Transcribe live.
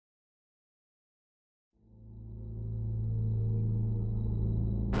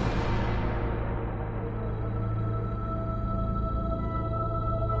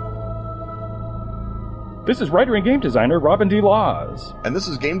This is writer and game designer Robin D. Laws. And this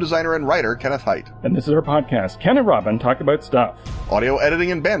is game designer and writer Kenneth Haidt. And this is our podcast, Ken and Robin Talk About Stuff. Audio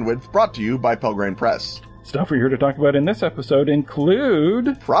editing and bandwidth brought to you by Pelgrane Press. Stuff we're here to talk about in this episode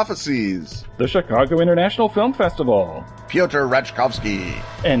include... Prophecies. The Chicago International Film Festival. Pyotr Rachkovsky.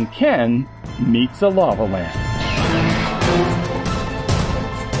 And Ken meets a lava lamp.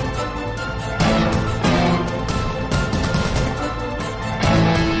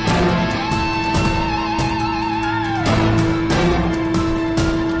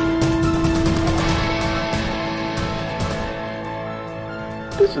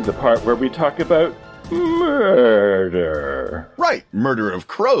 This is the part where we talk about murder. Right, Murder of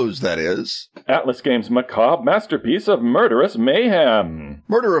Crows, that is. Atlas Games' macabre masterpiece of murderous mayhem.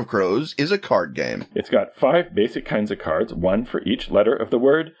 Murder of Crows is a card game. It's got 5 basic kinds of cards, 1 for each letter of the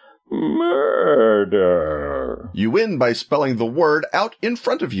word murder. You win by spelling the word out in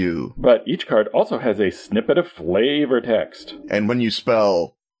front of you. But each card also has a snippet of flavor text. And when you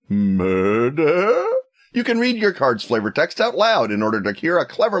spell murder, you can read your card's flavor text out loud in order to hear a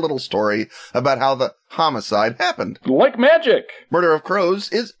clever little story about how the homicide happened. Like magic! Murder of Crows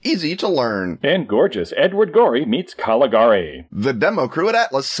is easy to learn. And gorgeous Edward Gorey meets Caligari. The demo crew at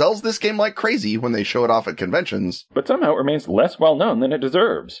Atlas sells this game like crazy when they show it off at conventions. But somehow it remains less well known than it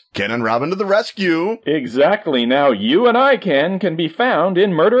deserves. Ken and Robin to the rescue! Exactly. Now you and I, Ken, can be found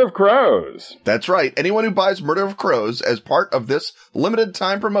in Murder of Crows. That's right. Anyone who buys Murder of Crows as part of this limited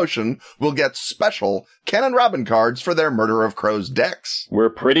time promotion will get special Ken and Robin cards for their Murder of Crows decks. We're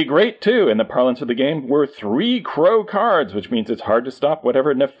pretty great, too. In the parlance of the game, we're 3 crow cards, which means it's hard to stop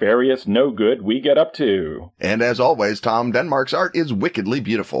whatever nefarious no-good we get up to. And as always, Tom Denmark's art is wickedly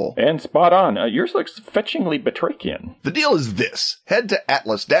beautiful. And spot on. Yours looks fetchingly Batrachian. The deal is this. Head to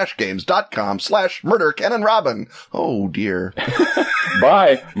atlas-games.com/murder Ken and Robin. Oh, dear.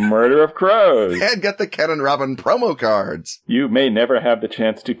 Buy Murder of Crows. And get the Ken and Robin promo cards. You may never have the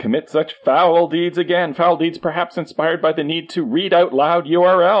chance to commit such foul deeds again. Foul deeds perhaps inspired by the need to read out loud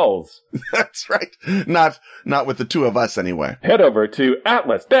URLs. That's right. Not with the two of us, anyway. Head over to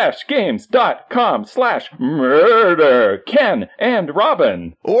atlas-games.com/murder Ken and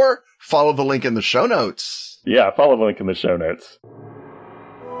Robin. Or follow the link in the show notes. Yeah, follow the link in the show notes.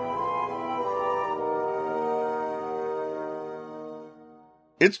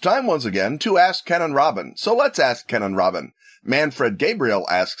 It's time once again to ask Ken and Robin. So let's ask Ken and Robin. Manfred Gabriel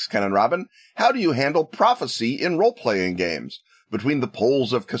asks Ken and Robin, how do you handle prophecy in role-playing games? Between the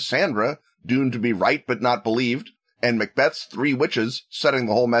poles of Cassandra, doomed to be right but not believed, and Macbeth's 3 witches setting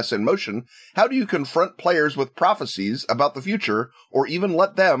the whole mess in motion, how do you confront players with prophecies about the future, or even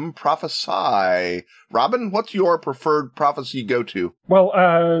let them prophesy? Robin, what's your preferred prophecy go-to? Well,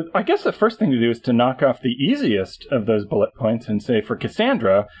 I guess the first thing to do is to knock off the easiest of those bullet points and say for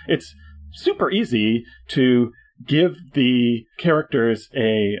Cassandra, it's super easy to give the characters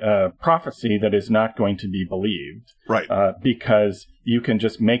a prophecy that is not going to be believed. Right. Because you can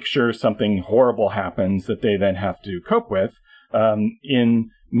just make sure something horrible happens that they then have to cope with. In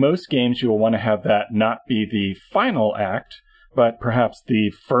most games, you will want to have that not be the final act, but perhaps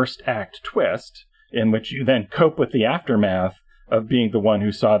the first act twist, in which you then cope with the aftermath of being the one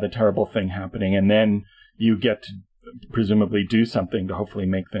who saw the terrible thing happening, and then you get to presumably do something to hopefully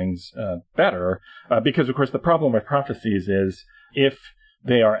make things better. Because, of course, the problem with prophecies is if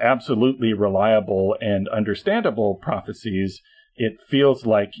they are absolutely reliable and understandable prophecies, it feels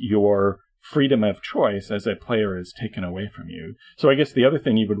like your freedom of choice as a player is taken away from you. So I guess the other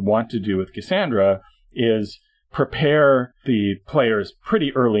thing you would want to do with Cassandra is prepare the players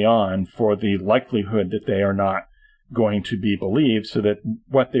pretty early on for the likelihood that they are not going to be believed, so that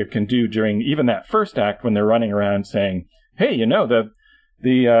what they can do during even that first act when they're running around saying, hey, you know, the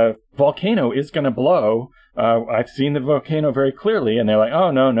volcano is going to blow. I've seen the volcano very clearly. And they're like,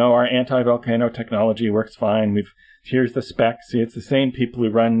 oh, no, our anti-volcano technology works fine. Here's the specs. See, it's the same people who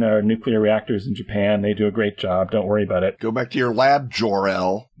run nuclear reactors in Japan. They do a great job. Don't worry about it. Go back to your lab,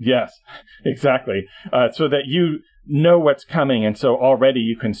 Jor-El. Yes, exactly. So that you know what's coming. And so already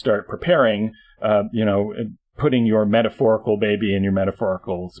you can start preparing, putting your metaphorical baby in your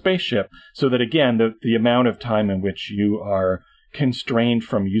metaphorical spaceship, so that, again, the amount of time in which you are constrained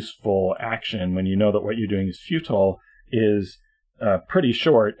from useful action when you know that what you're doing is futile is pretty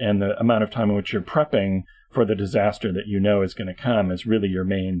short, and the amount of time in which you're prepping for the disaster that you know is going to come is really your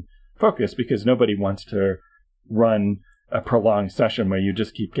main focus, because nobody wants to run a prolonged session where you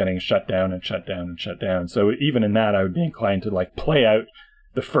just keep getting shut down and shut down and shut down. So even in that, I would be inclined to play out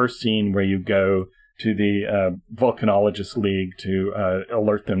the first scene where you go to the Volcanologist League to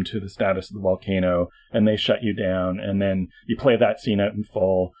alert them to the status of the volcano, and they shut you down, and then you play that scene out in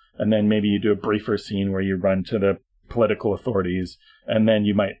full, and then maybe you do a briefer scene where you run to the political authorities, and then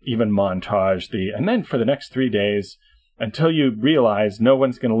you might even montage and then for the next 3 days, until you realize no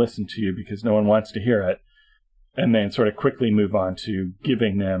one's going to listen to you because no one wants to hear it, and then sort of quickly move on to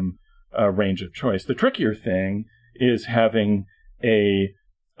giving them a range of choice. The trickier thing is having a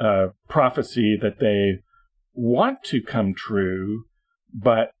prophecy that they want to come true,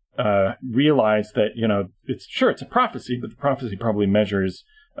 but realize that, it's a prophecy, but the prophecy probably measures,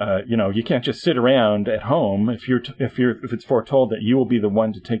 you can't just sit around at home if it's foretold that you will be the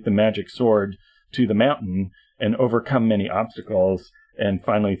one to take the magic sword to the mountain and overcome many obstacles and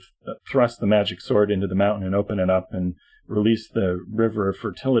finally thrust the magic sword into the mountain and open it up and release the river of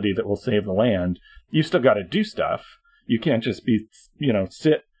fertility that will save the land. You still got to do stuff. You can't just be,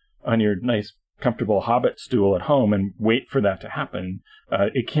 sit on your nice, comfortable hobbit stool at home and wait for that to happen.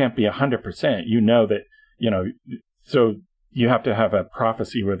 It can't be 100%. You know that, so you have to have a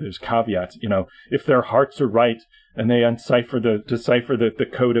prophecy where there's caveats. If their hearts are right and they decipher the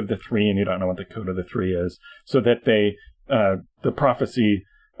code of the three, and you don't know what the code of the three is, so that the prophecy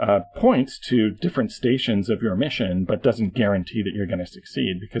points to different stations of your mission, but doesn't guarantee that you're going to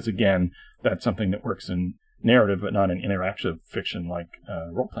succeed. Because again, that's something that works in narrative, but not in interactive fiction like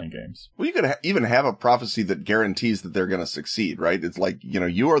role-playing games. Well, you could even have a prophecy that guarantees that they're going to succeed, right? It's like,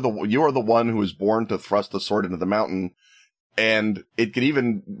 you are the one who is born to thrust the sword into the mountain. And it could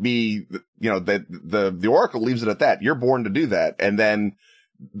even be, that the oracle leaves it at that. You're born to do that. And then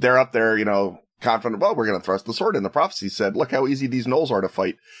they're up there, confident, well, we're going to thrust the sword in. The prophecy said, look how easy these gnolls are to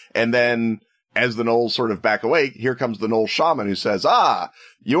fight. And then as the gnolls sort of back away, here comes the gnoll shaman who says,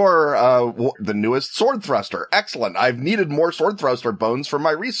 you're the newest sword thruster. Excellent. I've needed more sword thruster bones for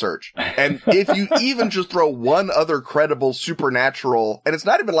my research. And if you even just throw one other credible supernatural, and it's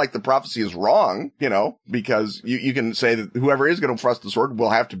not even like the prophecy is wrong, because you can say that whoever is going to thrust the sword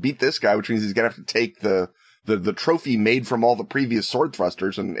will have to beat this guy, which means he's going to have to take the trophy made from all the previous sword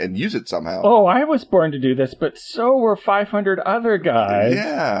thrusters and use it somehow. Oh, I was born to do this, but so were 500 other guys.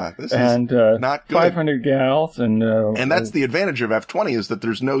 Yeah, this is not good. 500 gals. And that's the advantage of F20 is that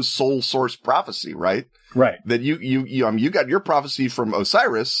there's no sole source prophecy, right? Right. That you got your prophecy from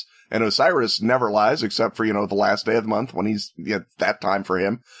Osiris, and Osiris never lies except for, the last day of the month when he's, that time for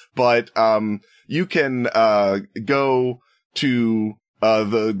him. But, you can, go to,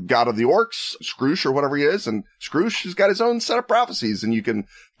 the god of the orcs, Scrooge or whatever he is, and Scrooge has got his own set of prophecies, and you can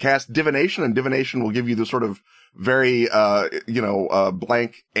cast divination, and divination will give you the sort of very,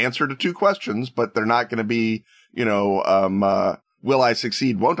 blank answer to two questions, but they're not going to be, will I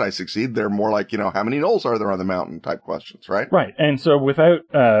succeed, won't I succeed? They're more like, how many gnolls are there on the mountain type questions, right? Right. And so without,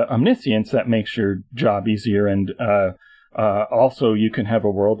 omniscience, that makes your job easier. And, also you can have a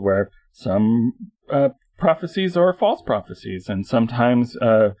world where some, prophecies are false prophecies, and sometimes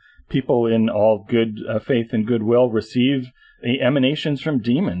people in all good faith and goodwill receive emanations from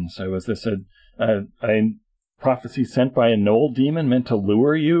demons. So was this a prophecy sent by a gnoll demon meant to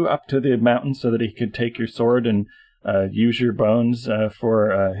lure you up to the mountain so that he could take your sword and use your bones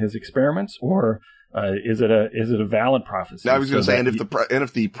for his experiments, or is it a valid prophecy? Now, I was going to say,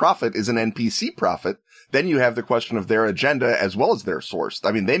 if the prophet is an NPC prophet, then you have the question of their agenda as well as their source.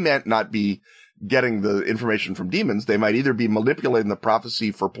 I mean, they might not be getting the information from demons. They might either be manipulating the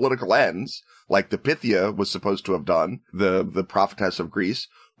prophecy for political ends, like the Pythia was supposed to have done, the prophetess of Greece,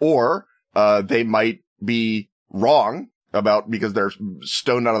 or they might be wrong because they're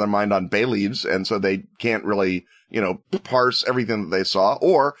stoned out of their mind on bay leaves, and so they can't really, parse everything that they saw,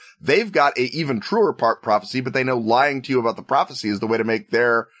 or they've got a even truer prophecy, but they know lying to you about the prophecy is the way to make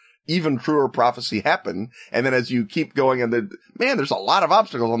their even truer prophecy happen. And then as you keep going, and there's a lot of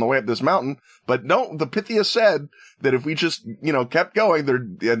obstacles on the way up this mountain, but no, the Pythia said that if we just, kept going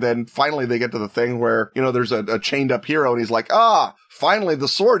and then finally they get to the thing where, there's a chained up hero and he's like, finally the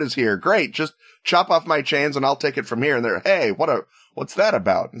sword is here. Great. Just chop off my chains and I'll take it from here. And they're, hey, what's that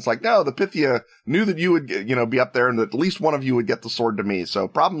about? And it's like, no, the Pythia knew that you would, be up there and that at least one of you would get the sword to me. So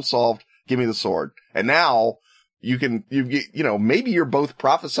problem solved. Give me the sword. And now maybe you're both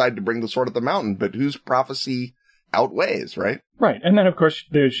prophesied to bring the sword at the mountain, but whose prophecy outweighs, right? Right. And then, of course,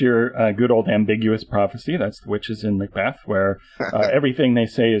 there's your good old ambiguous prophecy. That's the witches in Macbeth, where everything they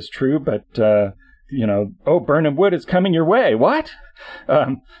say is true, but, Birnam Wood is coming your way. What?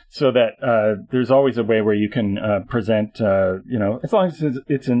 So that there's always a way where you can present, as long as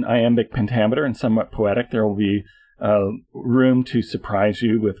it's an iambic pentameter and somewhat poetic, there will be room to surprise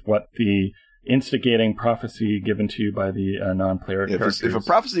you with what the instigating prophecy given to you by the non-player characters. If a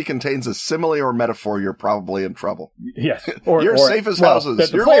prophecy contains a simile or metaphor, you're probably in trouble. Yes. You're safe as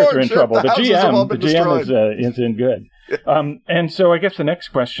houses. The players are in trouble. The GM is in good. And so I guess the next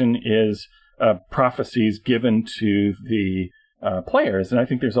question is prophecies given to the players. And I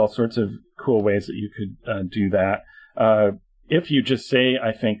think there's all sorts of cool ways that you could do that. If you just say,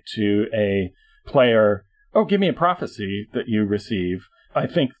 I think, to a player, oh, give me a prophecy that you receive, I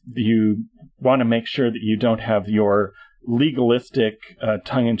think you want to make sure that you don't have your legalistic,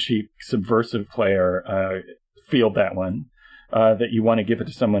 tongue-in-cheek, subversive player field that one, that you want to give it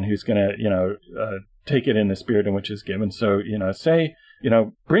to someone who's going to, take it in the spirit in which it's given. So, say,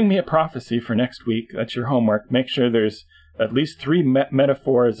 bring me a prophecy for next week. That's your homework. Make sure there's at least 3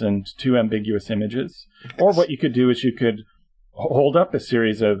 metaphors and 2 ambiguous images. Or what you could do is you could hold up a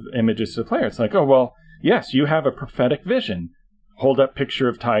series of images to the player. It's like, oh, well, yes, you have a prophetic vision. Hold up picture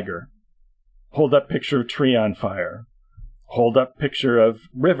of tiger. Hold up picture of tree on fire. Hold up picture of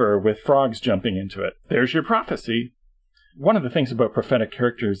river with frogs jumping into it. There's your prophecy. One of the things about prophetic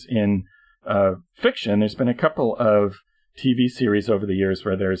characters in fiction, there's been a couple of TV series over the years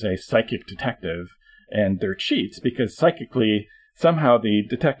where there's a psychic detective, and they're cheats because psychically, somehow the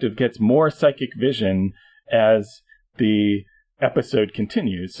detective gets more psychic vision as the episode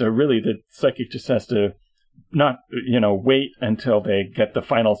continues. So really the psychic just has to not, wait until they get the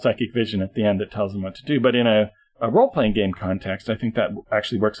final psychic vision at the end that tells them what to do. But in a role-playing game context, I think that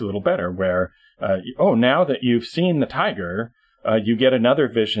actually works a little better where, now that you've seen the tiger, you get another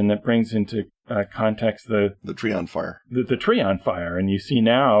vision that brings into context the tree on fire. The tree on fire. And you see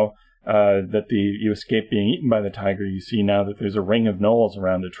now that you escape being eaten by the tiger. You see now that there's a ring of gnolls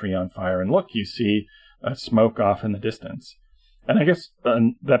around the tree on fire. And look, you see smoke off in the distance. And I guess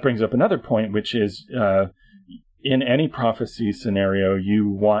that brings up another point, which is in any prophecy scenario, you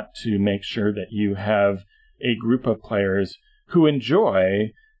want to make sure that you have a group of players who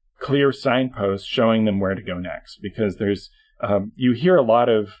enjoy clear signposts showing them where to go next. Because there's you hear a lot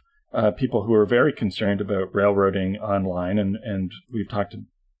of people who are very concerned about railroading online, and we've talked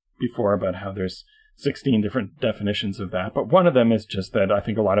before about how there's 16 different definitions of that. But one of them is just that I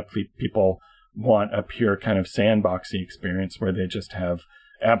think a lot of people want a pure kind of sandboxy experience where they just have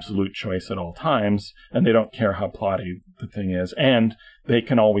absolute choice at all times, and they don't care how plotty the thing is, and they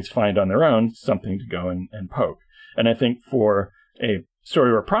can always find on their own something to go and poke. And I think for a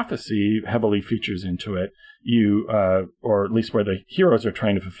story where prophecy heavily features into it, or at least where the heroes are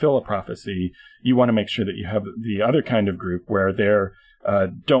trying to fulfill a prophecy, you want to make sure that you have the other kind of group where they're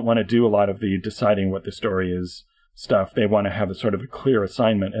don't want to do a lot of the deciding what the story is stuff. They want to have a sort of a clear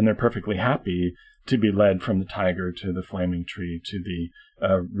assignment, and they're perfectly happy to be led from the tiger to the flaming tree to the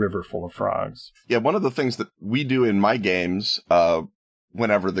river full of frogs. Yeah, one of the things that we do in my games,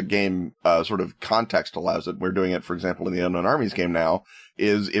 whenever the game sort of context allows it, we're doing it, for example, in the Unknown Armies game now,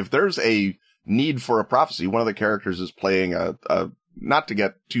 is if there's a need for a prophecy, one of the characters is playing not to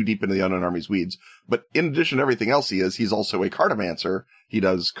get too deep into the Unknown Armies weeds, but in addition to everything else he's also a cartomancer. He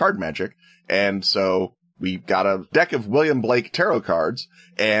does card magic. And so we got a deck of William Blake tarot cards,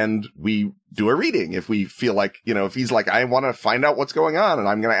 and we do a reading. If we feel like, if he's like, I want to find out what's going on and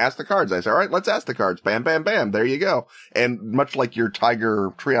I'm going to ask the cards, I say, all right, let's ask the cards. Bam, bam, bam. There you go. And much like your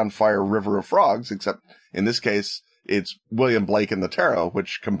tiger, tree on fire, river of frogs, except in this case, it's William Blake and the tarot,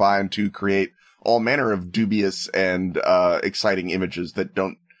 which combine to create all manner of dubious and exciting images that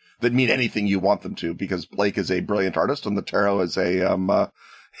mean anything you want them to, because Blake is a brilliant artist and the tarot is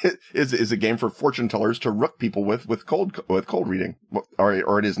a game for fortune tellers to rook people with cold reading,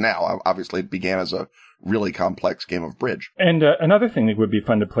 or it is now. Obviously, it began as a really complex game of bridge. And another thing that would be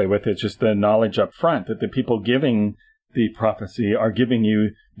fun to play with is just the knowledge up front that the people giving the prophecy are giving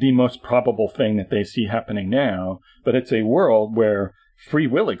you the most probable thing that they see happening now, but it's a world where free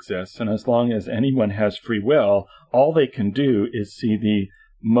will exists, and as long as anyone has free will, all they can do is see the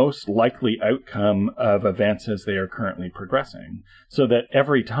most likely outcome of events as they are currently progressing, so that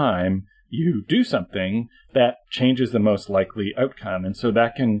every time you do something, that changes the most likely outcome. And so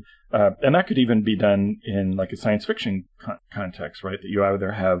that can, and that could even be done in like a science fiction context, right? That you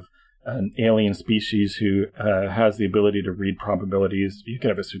either have an alien species who has the ability to read probabilities. You could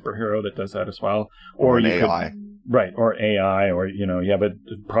have a superhero that does that as well. Or an AI. Right, or AI, or, you have a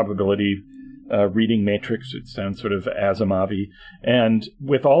probability reading matrix. It sounds sort of Asimov-y. And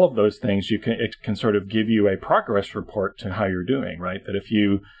with all of those things, it can sort of give you a progress report to how you're doing, right? That if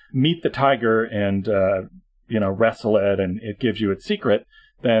you meet the tiger and, wrestle it and it gives you its secret,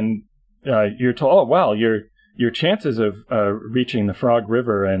 then you're told, oh, well, your chances of reaching the Frog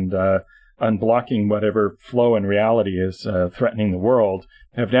River and unblocking whatever flow in reality is threatening the world,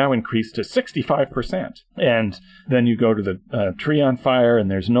 have now increased to 65%. And then you go to the tree on fire, and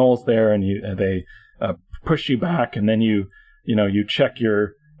there's gnolls there, and they push you back, and then you check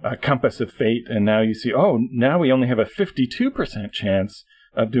your compass of fate, and now you see, now we only have a 52% chance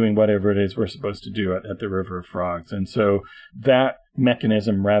of doing whatever it is we're supposed to do at the River of Frogs. And so that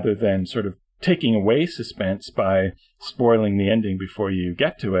mechanism, rather than sort of taking away suspense by spoiling the ending before you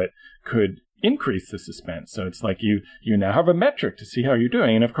get to it, could increase the suspense. So it's like you now have a metric to see how you're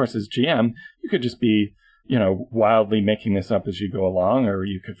doing. And of course, as GM, you could just be, wildly making this up as you go along, or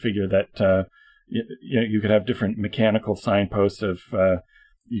you could figure that, you could have different mechanical signposts of,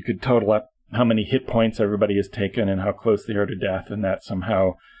 you could total up how many hit points everybody has taken and how close they are to death, and that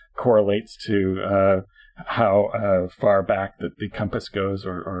somehow correlates to how far back the compass goes,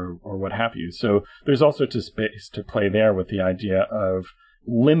 or what have you. So there's all sorts of space to play there with the idea of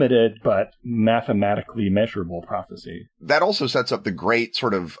limited but mathematically measurable prophecy. That also sets up the great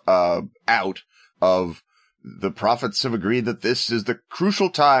sort of out of the prophets have agreed that this is the crucial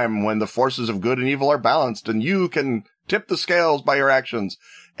time when the forces of good and evil are balanced, and you can tip the scales by your actions.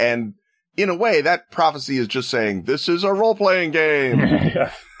 And in a way, that prophecy is just saying, this is a role-playing game.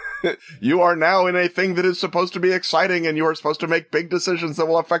 Yeah. You are now in a thing that is supposed to be exciting, and you are supposed to make big decisions that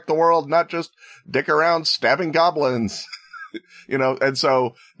will affect the world, not just dick around stabbing goblins. And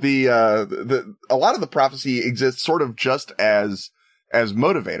so a lot of the prophecy exists sort of just as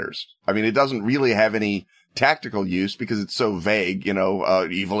motivators. I mean, it doesn't really have any tactical use because it's so vague,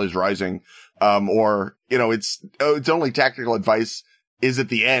 evil is rising. It's only tactical advice is at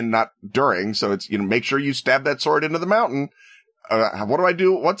the end, not during. So it's, make sure you stab that sword into the mountain. What do I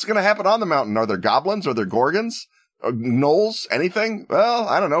do? What's going to happen on the mountain? Are there goblins? Are there gorgons? Gnolls? Anything? Well,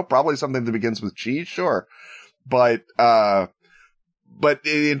 I don't know. Probably something that begins with cheese. Sure. But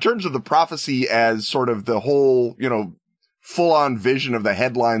in terms of the prophecy as sort of the whole, full on vision of the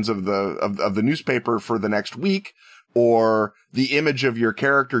headlines of the newspaper for the next week, or the image of your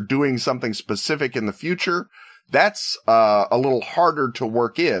character doing something specific in the future, that's a little harder to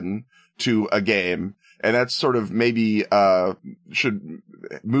work in to a game. And that's sort of maybe should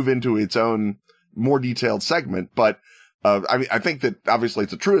move into its own more detailed segment. But I think that obviously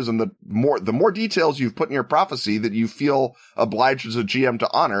it's a truism that the more details you've put in your prophecy that you feel obliged as a GM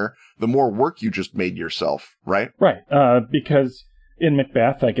to honor, the more work you just made yourself, right? Right. Because in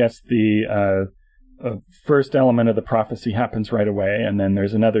Macbeth, I guess the first element of the prophecy happens right away, and then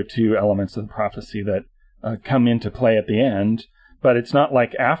there's another two elements of the prophecy that come into play at the end. But it's not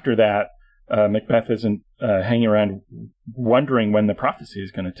like after that, Macbeth isn't hanging around wondering when the prophecy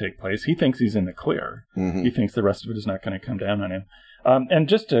is going to take place. He thinks he's in the clear. Mm-hmm. He thinks the rest of it is not going to come down on him. And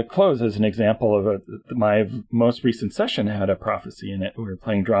just to close as an example of my most recent session had a prophecy in it. We were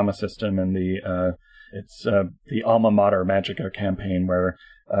playing Drama System, and it's the Alma Mater Magica campaign where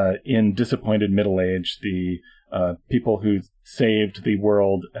in Disappointed Middle Age, the people who saved the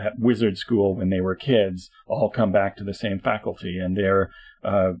world at wizard school when they were kids all come back to the same faculty, and they're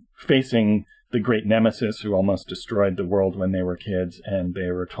facing the great nemesis who almost destroyed the world when they were kids. And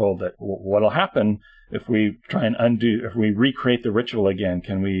they were told that what'll happen if we try and if we recreate the ritual again,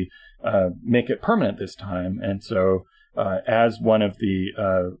 can we make it permanent this time? And so as one of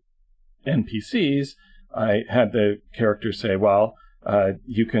the NPCs, I had the character say, well,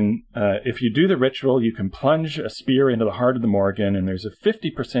 you can, if you do the ritual, you can plunge a spear into the heart of the Morrigan, and there's a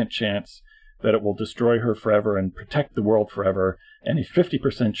 50% chance that it will destroy her forever and protect the world forever, and a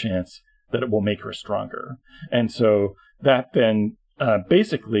 50% chance that it will make her stronger. And so that then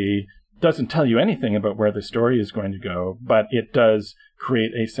basically doesn't tell you anything about where the story is going to go, but it does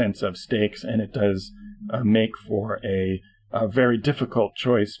create a sense of stakes, and it does make for a very difficult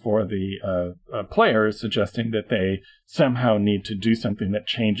choice for the players, suggesting that they somehow need to do something that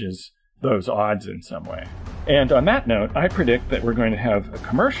changes those odds in some way. And on that note, I predict that we're going to have a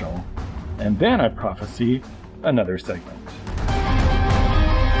commercial, and then I prophesy another segment.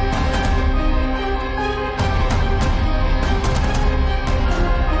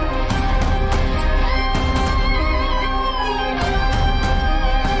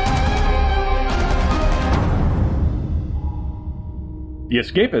 The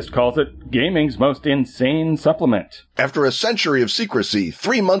Escapist calls it gaming's most insane supplement. After a century of secrecy,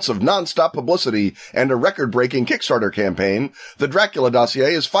 3 months of non-stop publicity, and a record-breaking Kickstarter campaign, the Dracula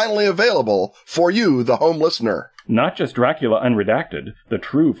dossier is finally available for you, the home listener. Not just Dracula Unredacted, the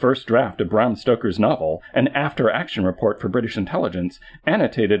true first draft of Bram Stoker's novel, an after-action report for British intelligence,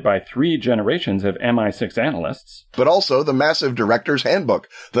 annotated by 3 generations of MI6 analysts, but also the massive director's handbook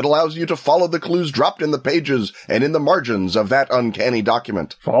that allows you to follow the clues dropped in the pages and in the margins of that uncanny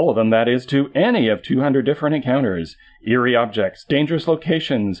document. Follow them, that is, to any of 200 different encounters, eerie objects, dangerous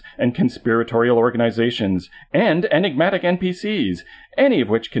locations, and conspiratorial organizations, and enigmatic NPCs, any of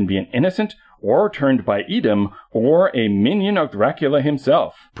which can be an innocent or turned by Edom, or a minion of Dracula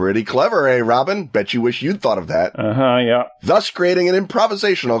himself. Pretty clever, eh, Robin? Bet you wish you'd thought of that. Yeah. Thus creating an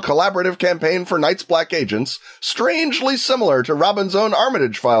improvisational, collaborative campaign for Night's Black Agents, strangely similar to Robin's own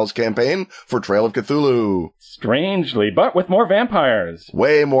Armitage Files campaign for Trail of Cthulhu. Strangely, but with more vampires.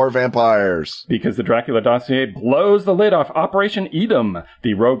 Way more vampires. Because the Dracula dossier blows the lid off Operation Edom,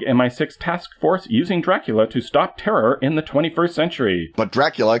 the rogue MI6 task force using Dracula to stop terror in the 21st century. But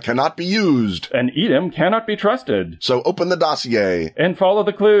Dracula cannot be used. And Edom cannot be trusted. So open the dossier. And follow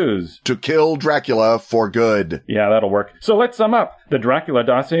the clues. To kill Dracula for good. Yeah, that'll work. So let's sum up. The Dracula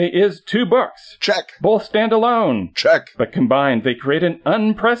dossier is 2 books. Check. Both stand alone. Check. But combined, they create an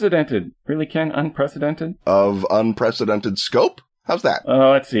unprecedented, unprecedented? Of unprecedented scope? How's that?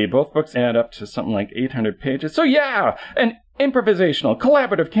 Let's see. Both books add up to something like 800 pages. So yeah, an improvisational,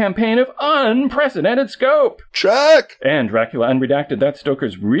 collaborative campaign of unprecedented scope. Check! And Dracula Unredacted, that's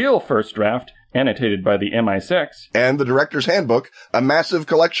Stoker's real first draft, annotated by the MI6. And the Director's Handbook, a massive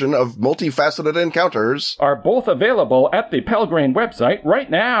collection of multifaceted encounters, are both available at the Pelgrane website right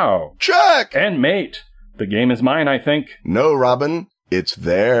now. Check! And mate, the game is mine, I think. No, Robin, it's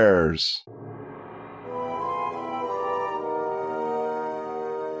theirs.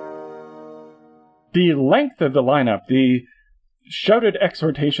 The length of the lineup, the shouted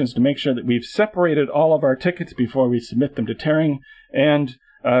exhortations to make sure that we've separated all of our tickets before we submit them to tearing, and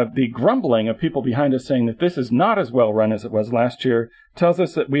the grumbling of people behind us saying that this is not as well run as it was last year, tells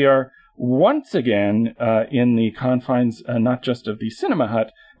us that we are once again in the confines not just of the Cinema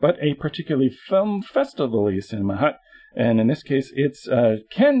Hut, but a particularly film festival-y Cinema Hut. And in this case, it's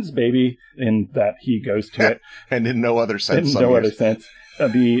Ken's baby, in that he goes to it. And in no other sense. In no other sense.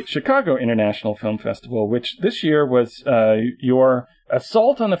 The Chicago International Film Festival, which this year was your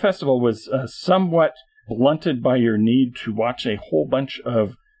assault on the festival was somewhat blunted by your need to watch a whole bunch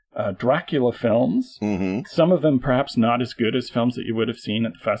of Dracula films. Mm-hmm. Some of them perhaps not as good as films that you would have seen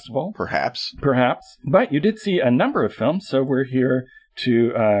at the festival. Perhaps. But you did see a number of films, so we're here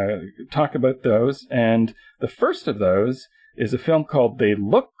to talk about those. And the first of those is a film called They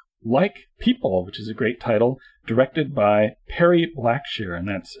Look Like People, which is a great title, directed by Perry Blackshear, and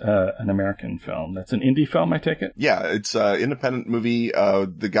that's an American film. That's an indie film, I take it? Yeah, it's an independent movie.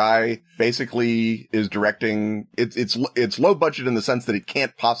 The guy basically is directing. It's low budget in the sense that it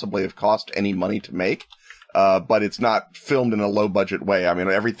can't possibly have cost any money to make. But it's not filmed in a low budget way. I mean,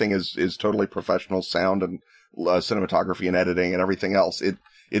 everything is totally professional sound and cinematography and editing and everything else.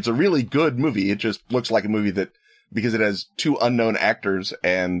 It's a really good movie. It just looks like a movie that, because it has 2 unknown actors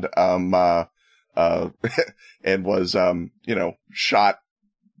and and was, shot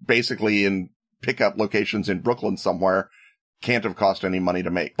basically in pickup locations in Brooklyn somewhere, can't have cost any money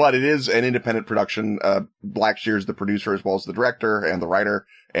to make. But it is an independent production. Blackshear's the producer as well as the director and the writer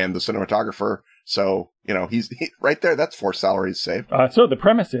and the cinematographer. So, he's right there. That's 4 salaries saved. So the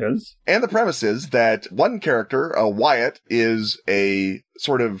premise is? And the premise is that one character, Wyatt, is a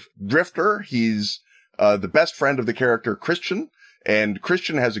sort of drifter. He's the best friend of the character Christian, and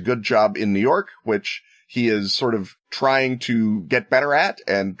Christian has a good job in New York, which he is sort of trying to get better at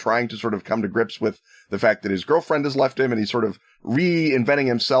and trying to sort of come to grips with the fact that his girlfriend has left him, and he's sort of reinventing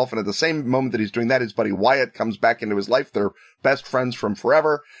himself. And at the same moment that he's doing that, his buddy Wyatt comes back into his life. They're best friends from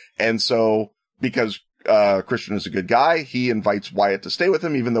forever. And so, because Christian is a good guy, he invites Wyatt to stay with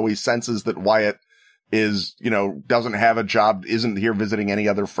him, even though he senses that Wyatt is, doesn't have a job, isn't here visiting any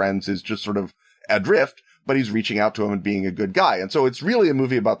other friends, is just sort of adrift, but he's reaching out to him and being a good guy. And so it's really a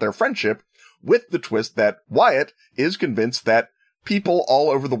movie about their friendship, with the twist that Wyatt is convinced that people all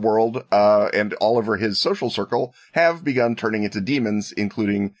over the world, and all over his social circle have begun turning into demons,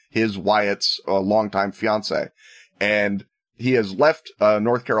 including his Wyatt's longtime fiance. And he has left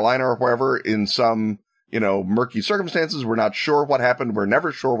North Carolina or wherever in some, murky circumstances. We're not sure what happened. We're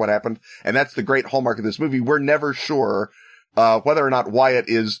never sure what happened. And that's the great hallmark of this movie. We're never sure whether or not Wyatt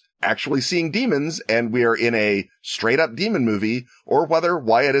is actually seeing demons and we are in a straight up demon movie, or whether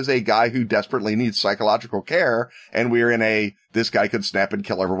Wyatt is a guy who desperately needs psychological care and we're in a, this guy could snap and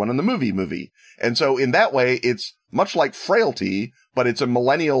kill everyone in the movie. And so in that way, it's much like Frailty, but it's a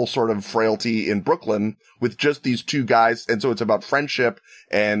millennial sort of Frailty in Brooklyn with just these 2 guys. And so it's about friendship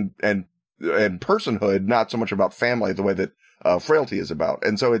and and personhood, not so much about family, the way that Frailty is about.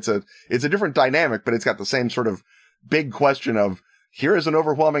 And so it's a different dynamic, but it's got the same sort of big question of, here is an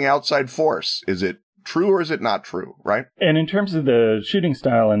overwhelming outside force. Is it true or is it not true, right? And in terms of the shooting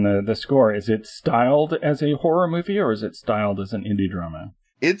style and the score, is it styled as a horror movie or is it styled as an indie drama?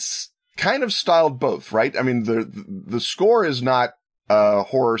 It's kind of styled both, right? I mean, the score is not a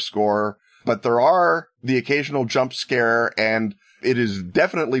horror score, but there are the occasional jump scare, and it is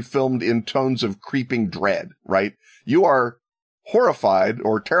definitely filmed in tones of creeping dread, right? You are horrified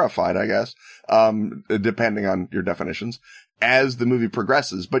or terrified, I guess, depending on your definitions, as the movie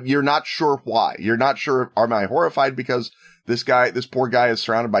progresses, but you're not sure why. You're not sure, am I horrified because this poor guy is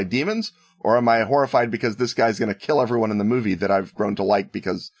surrounded by demons? Or am I horrified because this guy's going to kill everyone in the movie that I've grown to like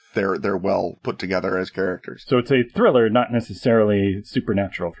because they're well put together as characters? So it's a thriller, not necessarily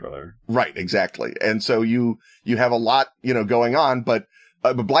supernatural thriller. Right, exactly. And so you have a lot, going on, but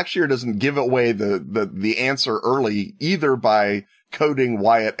Black Shear doesn't give away the answer early, either by coding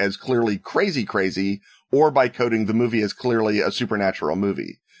Wyatt as clearly crazy, or by coding the movie as clearly a supernatural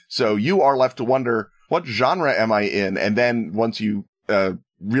movie. So you are left to wonder, what genre am I in? And then once you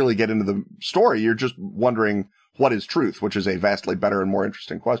really get into the story, you're just wondering, what is truth, which is a vastly better and more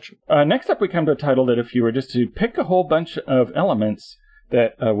interesting question. Next up, we come to a title that if you were just to pick a whole bunch of elements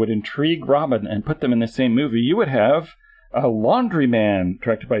that would intrigue Robin and put them in the same movie, you would have a Laundryman,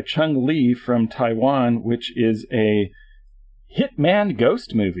 directed by Chung Lee from Taiwan, which is a hitman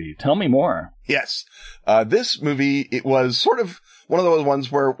ghost movie. Tell me more. Yes. This movie, it was sort of one of those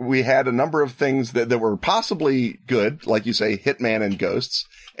ones where we had a number of things that were possibly good, like you say, hitman and ghosts.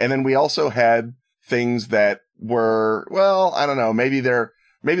 And then we also had things that were, well, I don't know, maybe they're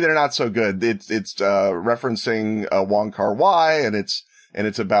not so good. It's referencing Wong Kar-wai, and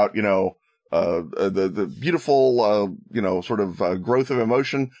it's about, the beautiful, sort of growth of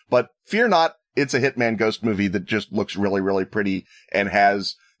emotion. But fear not, it's a hitman ghost movie that just looks really, really pretty and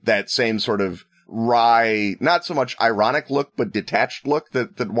has that same sort of wry, not so much ironic look, but detached look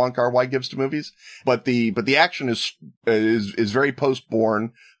that Wong Kar-wai gives to movies. But the action is very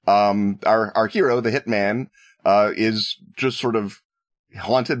post-born. Our hero, the hitman, is just sort of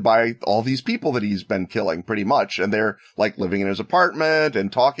haunted by all these people that he's been killing pretty much. And they're like living in his apartment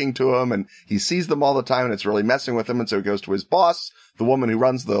and talking to him, and he sees them all the time, and it's really messing with him. And so he goes to his boss, the woman who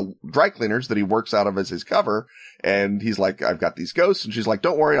runs the dry cleaners that he works out of as his cover. And he's like, I've got these ghosts. And she's like,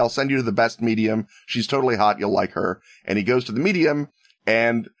 don't worry, I'll send you to the best medium. She's totally hot. You'll like her. And he goes to the medium,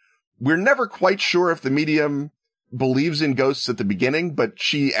 and we're never quite sure if the medium believes in ghosts at the beginning, but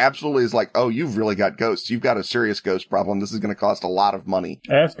she absolutely is like, oh, you've really got ghosts. You've got a serious ghost problem. This is going to cost a lot of money.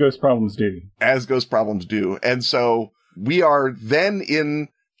 As ghost problems do. As ghost problems do. And so we are then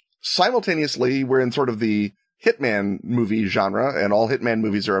simultaneously, we're in sort of the hitman movie genre, and all hitman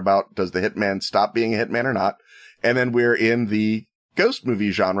movies are about, does the hitman stop being a hitman or not? And then we're in the ghost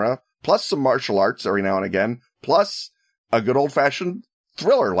movie genre, plus some martial arts every now and again, plus a good old fashioned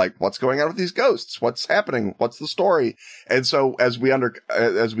thriller, like what's going on with these ghosts? What's happening? What's the story? And so as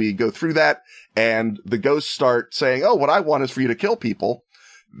we go through that, and the ghosts start saying, oh, what I want is for you to kill people,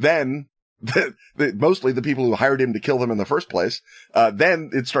 then mostly the people who hired him to kill them in the first place, then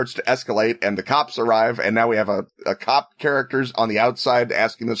it starts to escalate, and the cops arrive, and now we have a cop characters on the outside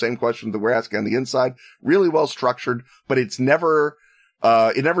asking the same question that we're asking on the inside. Really well structured, but it never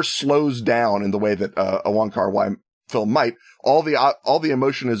slows down in the way that a Wong Kar-wai film might. All the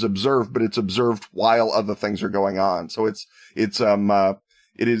emotion is observed, but it's observed while other things are going on. So it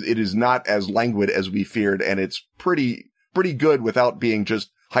is not as languid as we feared, and it's pretty good without being just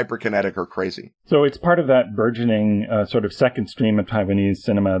hyperkinetic or crazy. So it's part of that burgeoning sort of second stream of Taiwanese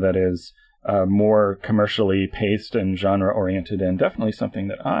cinema that is more commercially paced and genre-oriented, and definitely something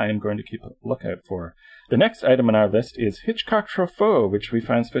that I am going to keep a lookout for. The next item on our list is Hitchcock Truffaut, which we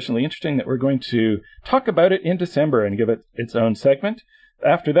find sufficiently interesting that we're going to talk about it in December and give it its own segment.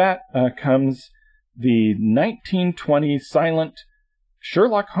 After that comes the 1920 silent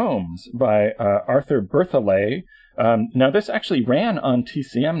Sherlock Holmes by Arthur Berthollet. Now, this actually ran on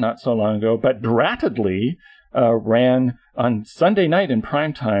TCM not so long ago, but dratedly ran on Sunday night in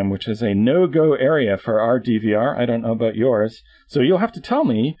primetime, which is a no-go area for our DVR. I don't know about yours. So you'll have to tell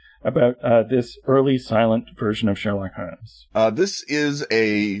me about this early silent version of Sherlock Holmes. This is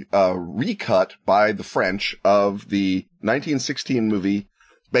a recut by the French of the 1916 movie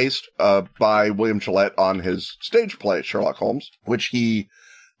based by William Gillette on his stage play Sherlock Holmes, which he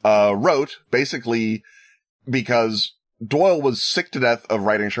wrote basically because Doyle was sick to death of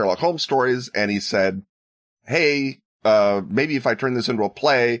writing Sherlock Holmes stories, and he said, hey, maybe if I turn this into a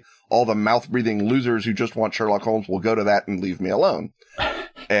play, all the mouth-breathing losers who just want Sherlock Holmes will go to that and leave me alone.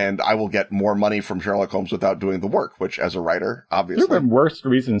 and I will get more money from Sherlock Holmes without doing the work, which as a writer, obviously. There are worse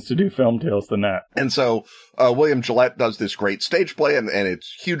reasons to do film tales than that. And so William Gillette does this great stage play, and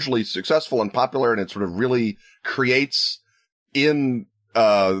it's hugely successful and popular, and it sort of really creates in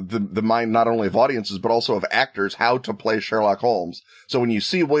the mind not only of audiences, but also of actors, how to play Sherlock Holmes. So when you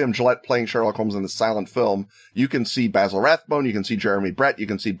see William Gillette playing Sherlock Holmes in the silent film, you can see Basil Rathbone, you can see Jeremy Brett, you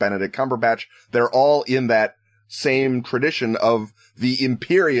can see Benedict Cumberbatch. They're all in that same tradition of the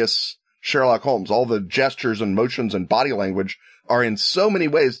imperious Sherlock Holmes. All the gestures and motions and body language are in so many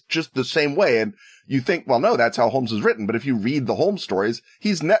ways just the same way. And you think, well, no, that's how Holmes is written. But if you read the Holmes stories,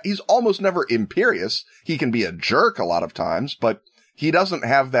 he's almost never imperious. He can be a jerk a lot of times, but he doesn't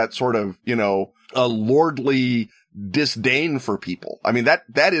have that sort of, a lordly disdain for people. I mean,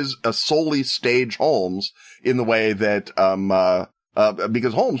 that is a solely stage Holmes in the way that,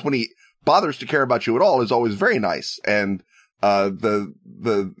 because Holmes, when he bothers to care about you at all, is always very nice. And, the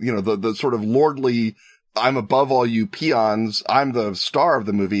sort of lordly, I'm above all you peons, I'm the star of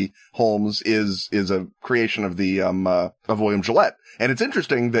the movie Holmes is a creation of of William Gillette. And it's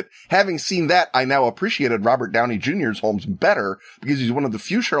interesting that having seen that, I now appreciated Robert Downey Jr.'s Holmes better because he's one of the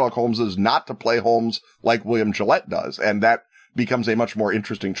few Sherlock Holmeses not to play Holmes like William Gillette does. And that becomes a much more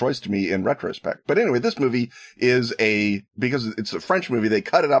interesting choice to me in retrospect. But anyway, this movie is because it's a French movie, they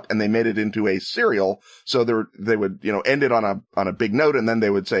cut it up and they made it into a serial. So they would, end it on a big note. And then they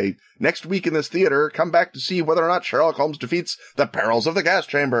would say, next week in this theater, come back to see whether or not Sherlock Holmes defeats the perils of the gas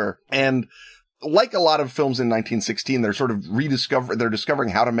chamber. And like a lot of films in 1916, they're sort of they're discovering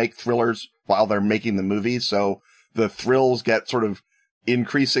how to make thrillers while they're making the movie. So the thrills get sort of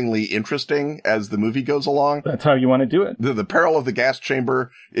increasingly interesting as the movie goes along. That's how you want to do it. The peril of the gas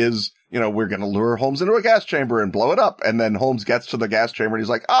chamber is, we're going to lure Holmes into a gas chamber and blow it up. And then Holmes gets to the gas chamber and he's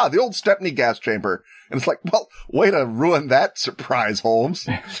like, the old Stepney gas chamber. And it's like, well, way to ruin that surprise, Holmes.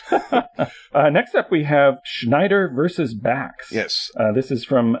 Next up, we have Schneider versus Bax. Yes. This is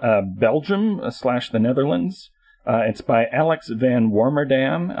from Belgium / the Netherlands. It's by Alex van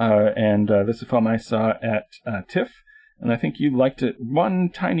Warmerdam. And this is a film I saw at TIFF. And I think you liked it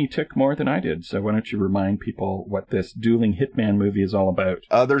one tiny tick more than I did. So why don't you remind people what this dueling hitman movie is all about?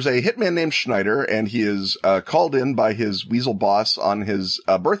 There's a hitman named Schneider, and he is called in by his weasel boss on his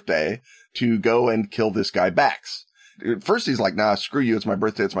birthday to go and kill this guy, Bax. At first, he's like, nah, screw you. It's my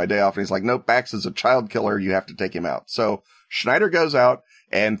birthday. It's my day off. And he's like, nope, Bax is a child killer. You have to take him out. So Schneider goes out.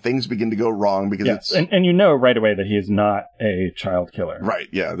 And things begin to go wrong because it's... And you know right away that he is not a child killer. Right,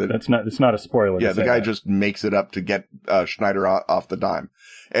 yeah. It's not a spoiler. Yeah, the guy just makes it up to get Schneider off the dime.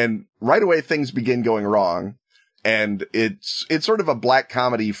 And right away things begin going wrong. And it's sort of a black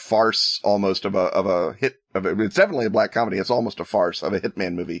comedy farce almost it's definitely a black comedy. It's almost a farce of a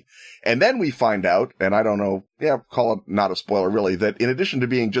hitman movie. And then we find out, and I don't know, call it not a spoiler really, that in addition to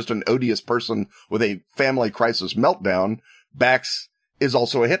being just an odious person with a family crisis meltdown, Bax is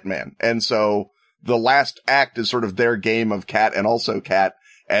also a hitman. And so the last act is sort of their game of cat and also cat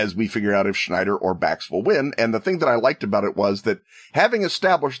as we figure out if Schneider or Bax will win. And the thing that I liked about it was that having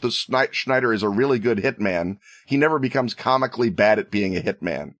established that Schneider is a really good hitman, he never becomes comically bad at being a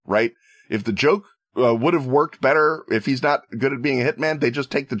hitman, right? If the joke would have worked better if he's not good at being a hitman, they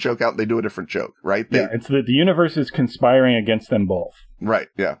just take the joke out and they do a different joke, right? It's the universe is conspiring against them both. Right,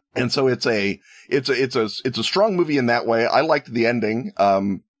 yeah. And so it's a strong movie in that way. I liked the ending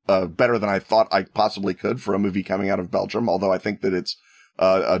better than I thought I possibly could for a movie coming out of Belgium, although I think that it's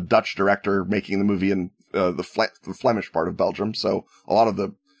a Dutch director making the movie in the Flemish part of Belgium, so a lot of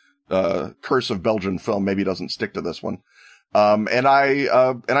the curse of Belgian film maybe doesn't stick to this one. And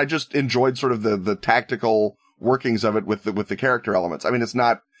I just enjoyed sort of the tactical workings of it with the character elements. I mean, it's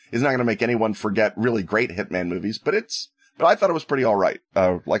not going to make anyone forget really great hitman movies, but I thought it was pretty all right.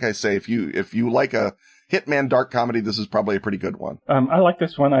 Like I say, if you like a hitman dark comedy, this is probably a pretty good one. I like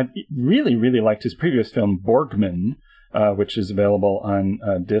this one. I really, really liked his previous film, Borgman, which is available on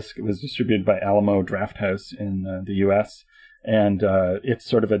disc. It was distributed by Alamo Drafthouse in the U.S., and it's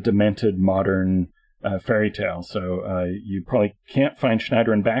sort of a demented modern fairy tale. So you probably can't find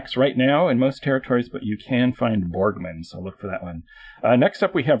Schneider and Bax right now in most territories, but you can find Borgman, so look for that one. Next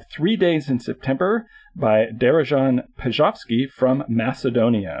up, we have 3 Days in September by Darajan Pejovsky from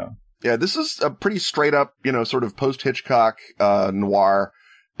Macedonia. Yeah, this is a pretty straight up, sort of post-Hitchcock noir,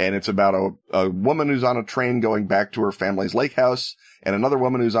 and it's about a woman who's on a train going back to her family's lake house, and another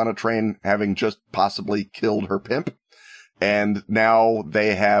woman who's on a train having just possibly killed her pimp. And now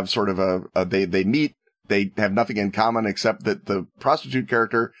they have sort of they meet, they have nothing in common except that the prostitute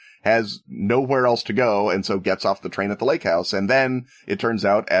character has nowhere else to go and so gets off the train at the lake house. And then it turns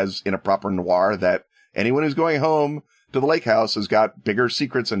out, as in a proper noir, that anyone who's going home to the lake house has got bigger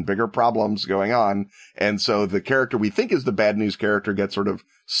secrets and bigger problems going on. And so the character we think is the bad news character gets sort of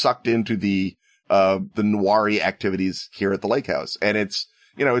sucked into the noir-y activities here at the lake house. And it's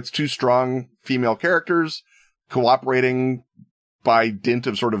two strong female characters cooperating by dint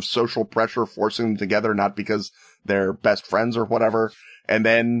of sort of social pressure, forcing them together, not because they're best friends or whatever. And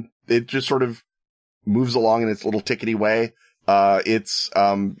then it just sort of moves along in its little tickety way. It's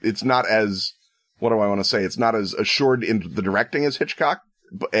not as, what do I want to say? It's not as assured in the directing as Hitchcock.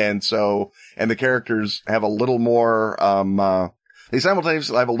 And the characters have a little more, they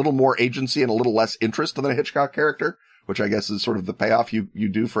simultaneously have a little more agency and a little less interest than a Hitchcock character, which I guess is sort of the payoff you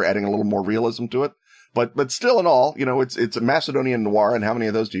do for adding a little more realism to it. But still in all, it's a Macedonian noir, and how many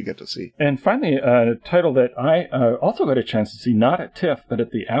of those do you get to see? And finally, a title that I also got a chance to see, not at TIFF, but at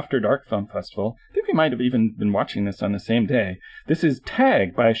the After Dark Film Festival. I think we might have even been watching this on the same day. This is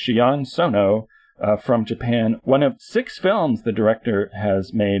Tag by Shion Sono from Japan, one of 6 films the director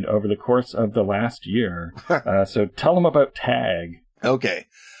has made over the course of the last year. So tell them about Tag. Okay.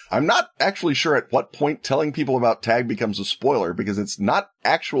 I'm not actually sure at what point telling people about Tag becomes a spoiler, because it's not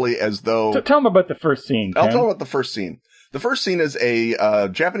actually as though... So tell them about the first scene, Ken. I'll tell them about the first scene. The first scene is a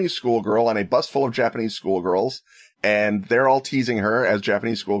Japanese schoolgirl on a bus full of Japanese schoolgirls, and they're all teasing her, as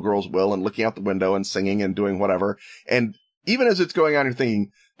Japanese schoolgirls will, and looking out the window and singing and doing whatever. And even as it's going on, you're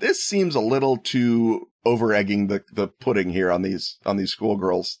thinking, this seems a little too over-egging the pudding here on these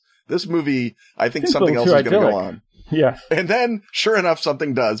schoolgirls. This movie, I think something else is going to go on. Yes. And then, sure enough,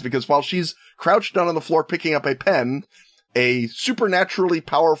 something does, because while she's crouched down on the floor picking up a pen, a supernaturally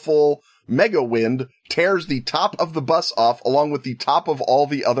powerful mega wind tears the top of the bus off along with the top of all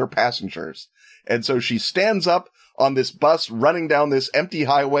the other passengers. And so she stands up on this bus running down this empty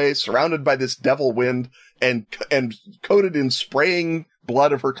highway surrounded by this devil wind and coated in spraying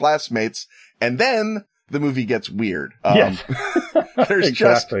blood of her classmates. And then the movie gets weird. Yes. There's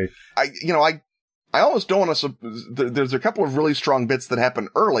exactly. I almost don't want to, there's a couple of really strong bits that happen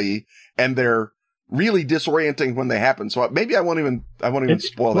early, and they're really disorienting when they happen. So maybe I won't even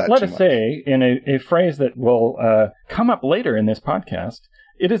spoil that too much. Let us say, in a phrase that will come up later in this podcast,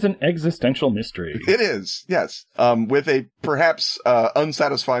 it is an existential mystery. It is, yes. With a perhaps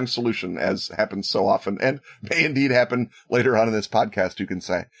unsatisfying solution, as happens so often, and may indeed happen later on in this podcast, you can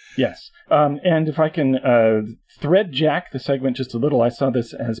say. Yes. And if I can thread jack the segment just a little, I saw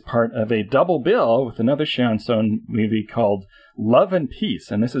this as part of a double bill with another Shion Sono movie called Love and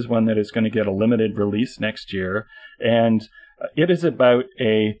Peace. And this is one that is going to get a limited release next year. And it is about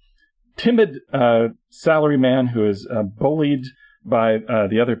a timid salaryman who is bullied by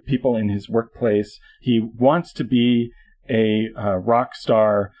the other people in his workplace. He wants to be a rock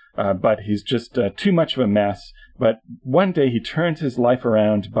star, but he's just too much of a mess. But one day he turns his life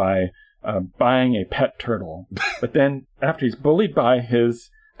around by buying a pet turtle. But then after he's bullied by his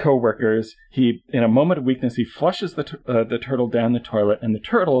co-workers, he, in a moment of weakness, he flushes the turtle down the toilet, and the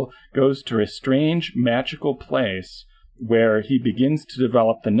turtle goes to a strange magical place where he begins to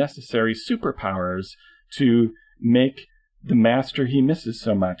develop the necessary superpowers to make the master he misses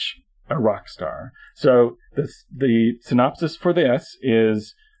so much a rock star. So the synopsis for this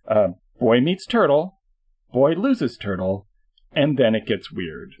is boy meets turtle, boy loses turtle, and then it gets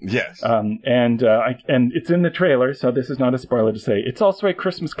weird. Yes. And it's in the trailer, so this is not a spoiler to say. It's also a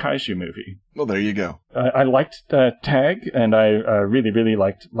Christmas kaiju movie. Well, there you go. I liked Tag, and I really, really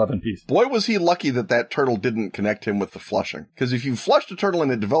liked Love and Peace. Boy, was he lucky that turtle didn't connect him with the flushing. Because if you flushed a turtle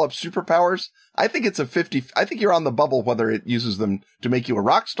and it develops superpowers, I think it's a 50... I think you're on the bubble whether it uses them to make you a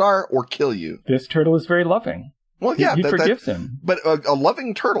rock star or kill you. This turtle is very loving. Well, yeah. He forgives him. But a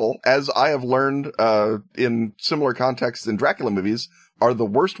loving turtle, as I have learned in similar contexts in Dracula movies, are the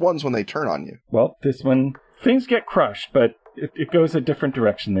worst ones when they turn on you. Well, this one, things get crushed, but it goes a different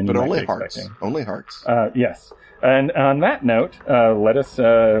direction than you might be expecting. But only hearts. Yes. And on that note, let us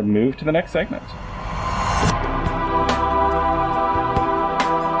move to the next segment.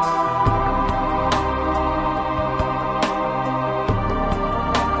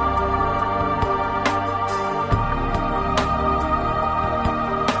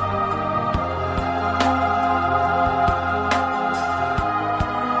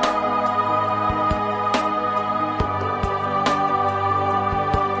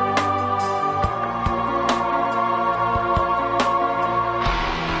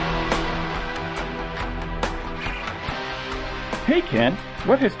 Hey, Ken,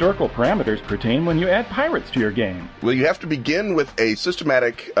 What historical parameters pertain when you add pirates to your game? Well, you have to begin with a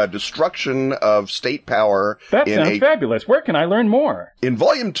systematic destruction of state power. That sounds fabulous. Where can I learn more? In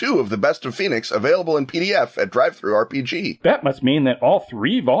Volume 2 of The Best of Phoenix, available in PDF at DriveThruRPG. That must mean that all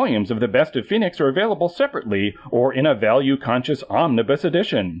 3 volumes of The Best of Phoenix are available separately or in a value-conscious omnibus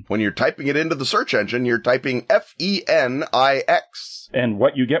edition. When you're typing it into the search engine, you're typing F-E-N-I-X. And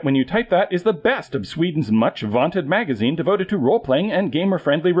what you get when you type that is the best of Sweden's much-vaunted magazine devoted to role-playing and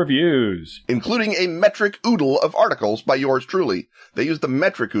gamer-friendly reviews. Including a metric oodle of articles by yours truly. They use the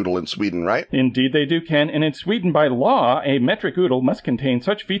metric oodle in Sweden, right? Indeed they do, Ken, and in Sweden by law, a metric oodle must contain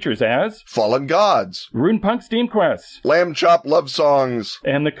such features as Fallen Gods, Runepunk Steam Quests, Lamb Chop Love Songs,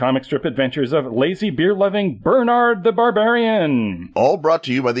 and the comic strip adventures of lazy beer-loving Bernard the Barbarian. All brought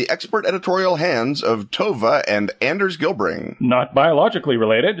to you by the expert editorial hands of Tova and Anders Gilbring. Not biologically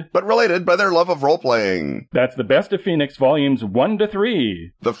related, but related by their love of role-playing. That's The Best of Phoenix Volumes 1 to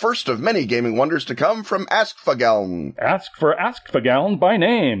 3. The first of many gaming wonders to come from Askfageln. Ask for Askfageln by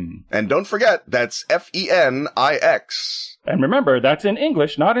name. And don't forget, that's F-E-N-I-X. And remember, that's in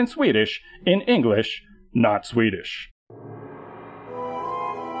English, not in Swedish. In English, not Swedish.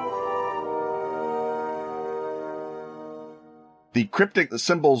 The cryptic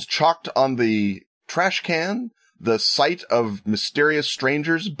symbols chalked on the trash can, the sight of mysterious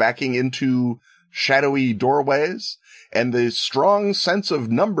strangers backing into shadowy doorways, and the strong sense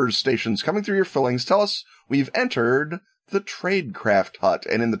of numbers stations coming through your fillings tell us we've entered the Tradecraft Hut.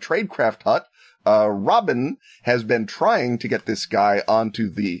 And in the Tradecraft Hut, Robin has been trying to get this guy onto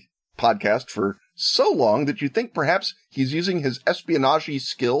the podcast for so long that you think perhaps he's using his espionage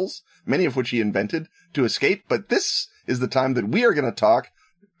skills, many of which he invented, to escape. But this is the time that we are going to talk,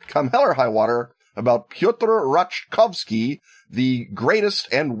 come hell or high water, about Pyotr Rachkovsky, the greatest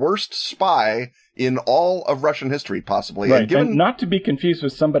and worst spy in all of Russian history, possibly. Right, and not to be confused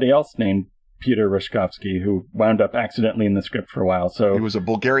with somebody else named Pyotr Rachkovsky, who wound up accidentally in the script for a while. So he was a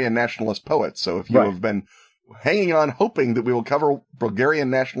Bulgarian nationalist poet, so if you have been hanging on hoping that we will cover Bulgarian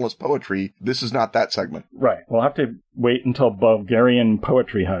nationalist poetry, this is not that segment. Right. We'll have to wait until Bulgarian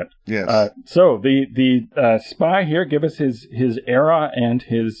Poetry Hut. Yes. So the spy here, give us his era and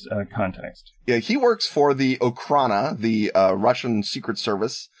his context. Yeah, he works for the Okhrana, the Russian Secret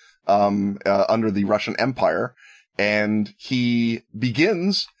Service under the Russian Empire, and he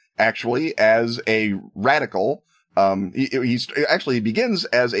begins actually as a radical. He begins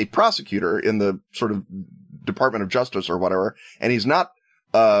as a prosecutor in the sort of Department of Justice or whatever, and he's not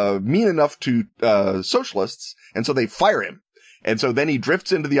mean enough to socialists, and so they fire him. And so then he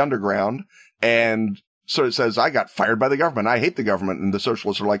drifts into the underground and sort of says, I got fired by the government. I hate the government. And the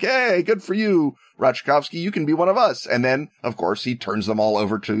socialists are like, hey, good for you, Rachkovsky. You can be one of us. And then, of course, he turns them all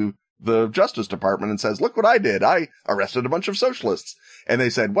over to the Justice Department and says, look what I did. I arrested a bunch of socialists. And they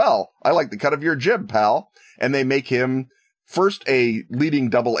said, well, I like the cut of your jib, pal. And they make him first a leading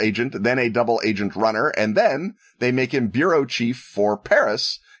double agent, then a double agent runner, and then they make him bureau chief for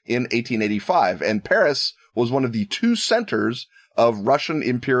Paris in 1885. And Paris was one of the 2 centers of Russian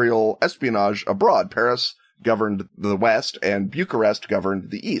imperial espionage abroad. Paris governed the West and Bucharest governed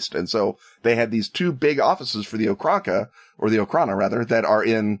the East. And so they had these 2 big offices for the Okhrana rather, that are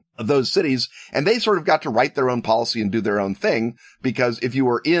in those cities. And they sort of got to write their own policy and do their own thing, because if you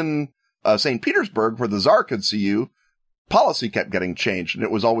were in St. Petersburg, where the Tsar could see you, policy kept getting changed, and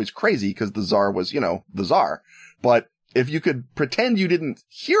it was always crazy because the Tsar was, the Tsar. But if you could pretend you didn't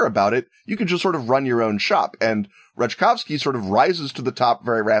hear about it, you could just sort of run your own shop. And Rachkovsky sort of rises to the top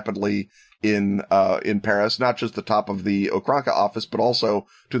very rapidly in Paris, not just the top of the Okranka office, but also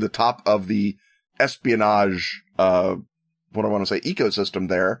to the top of the espionage, ecosystem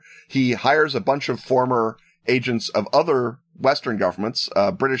there. He hires a bunch of former agents of other Western governments,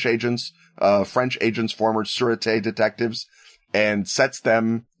 British agents, French agents, former Sûreté detectives, and sets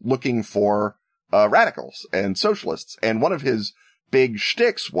them looking for radicals and socialists. And one of his big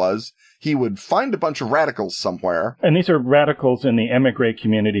shticks was he would find a bunch of radicals somewhere. And these are radicals in the emigre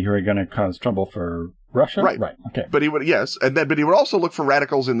community who are going to cause trouble for Russia? Right. Okay. But he would also look for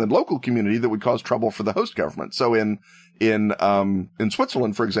radicals in the local community that would cause trouble for the host government. So in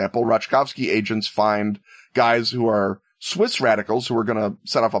Switzerland, for example, Rachkovsky agents find guys who are Swiss radicals who are going to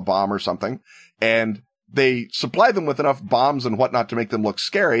set off a bomb or something, and they supply them with enough bombs and whatnot to make them look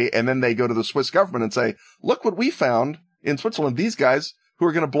scary, and then they go to the Swiss government and say, look what we found in Switzerland, these guys who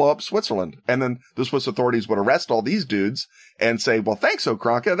are going to blow up Switzerland. And then the Swiss authorities would arrest all these dudes and say, well, thanks,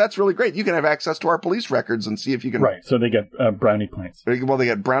 Okranka, that's really great. You can have access to our police records and see if you can... Right, so they get brownie points. Well, they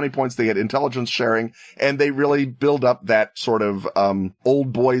get brownie points, they get intelligence sharing, and they really build up that sort of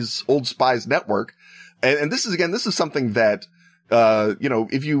old spies network. And this is something that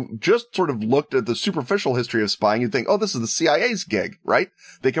if you just sort of looked at the superficial history of spying, you'd think, oh, this is the CIA's gig, right?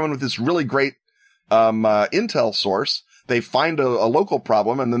 They come in with this really great, intel source. They find a local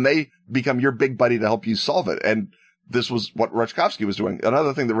problem and then they become your big buddy to help you solve it. And this was what Rachkovsky was doing.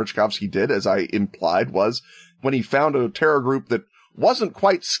 Another thing that Rachkovsky did, as I implied, was when he found a terror group that wasn't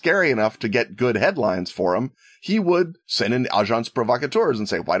quite scary enough to get good headlines for him, he would send in agents provocateurs and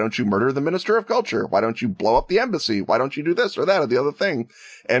say, why don't you murder the Minister of Culture? Why don't you blow up the embassy? Why don't you do this or that or the other thing?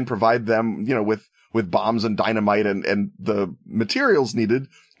 And provide them, with bombs and dynamite and the materials needed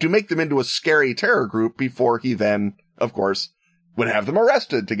to make them into a scary terror group before he then, of course, would have them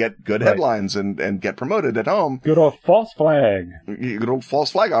arrested to get good headlines and get promoted at home. Good old false flag. Good old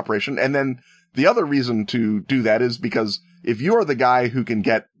false flag operation. And then the other reason to do that is because if you're the guy who can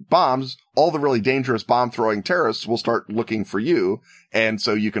get bombs, all the really dangerous bomb-throwing terrorists will start looking for you, and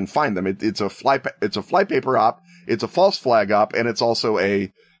so you can find them. It's a flypaper op, it's a false flag op, and it's also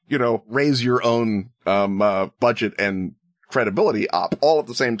a, raise your own budget and credibility op, all at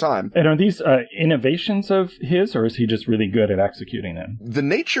the same time. And are these innovations of his, or is he just really good at executing them? The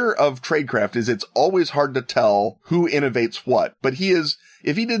nature of tradecraft is it's always hard to tell who innovates what, but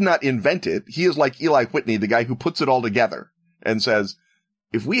if he did not invent it, he is like Eli Whitney, the guy who puts it all together and says,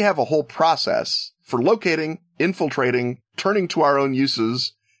 if we have a whole process for locating, infiltrating, turning to our own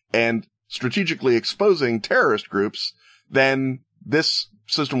uses, and strategically exposing terrorist groups, then this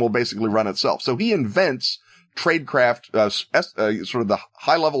system will basically run itself. So he invents tradecraft, sort of the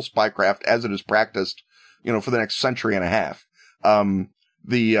high-level spycraft as it is practiced, for the next century and a half.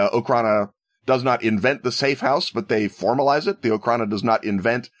 The Okhrana does not invent the safe house, but they formalize it. The Okhrana does not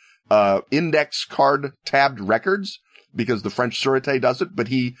invent index card tabbed records, because the French Sûreté does it, but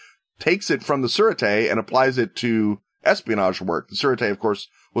he takes it from the Sûreté and applies it to espionage work. The Sûreté, of course,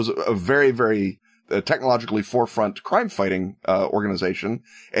 was a very, very technologically forefront crime-fighting organization,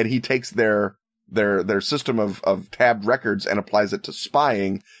 and he takes their system of tabbed records and applies it to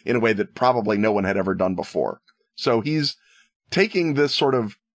spying in a way that probably no one had ever done before. So he's taking this sort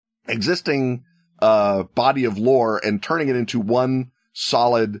of existing body of lore and turning it into one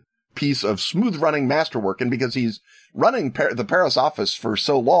solid piece of smooth-running masterwork. And because he's running the Paris office for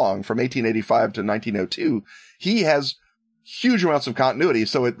so long, from 1885 to 1902, he has huge amounts of continuity.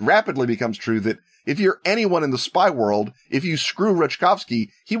 So it rapidly becomes true that if you're anyone in the spy world, if you screw Rachkovsky,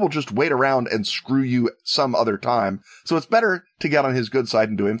 he will just wait around and screw you some other time. So it's better to get on his good side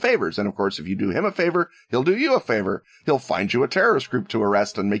and do him favors. And of course, if you do him a favor, he'll do you a favor. He'll find you a terrorist group to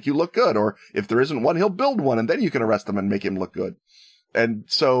arrest and make you look good. Or if there isn't one, he'll build one and then you can arrest them and make him look good. And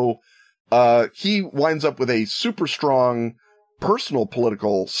so he winds up with a super strong personal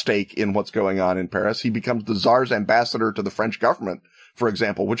political stake in what's going on in Paris. He becomes the Tsar's ambassador to the French government, for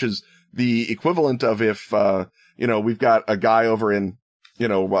example, which is the equivalent of if, we've got a guy over in,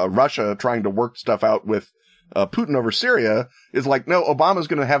 Russia trying to work stuff out with Putin over Syria, is like, no, Obama's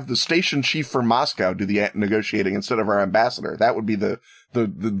going to have the station chief for Moscow do the negotiating instead of our ambassador. That would be the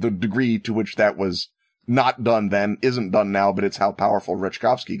degree to which that was not done then, isn't done now, but it's how powerful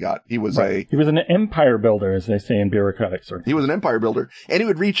Rachkovsky got. He was an empire builder, as they say in bureaucratic circles. He was an empire builder, and he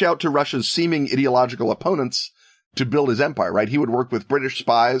would reach out to Russia's seeming ideological opponents to build his empire, right? He would work with British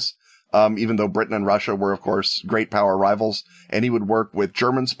spies, even though Britain and Russia were, of course, great power rivals, and he would work with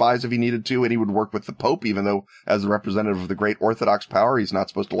German spies if he needed to, and he would work with the Pope, even though as the representative of the great Orthodox power, he's not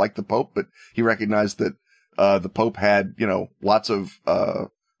supposed to like the Pope, but he recognized that the Pope had, lots of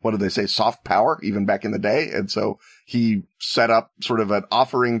what do they say, soft power, even back in the day. And so he set up sort of an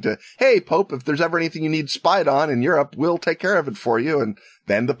offering to, hey, Pope, if there's ever anything you need spied on in Europe, we'll take care of it for you. And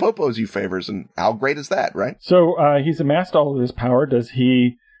then the Pope owes you favors. And how great is that, right? So he's amassed all of this power. Does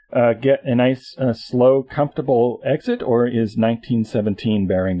he get a nice, slow, comfortable exit, or is 1917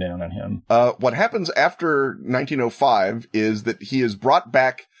 bearing down on him? What happens after 1905 is that he is brought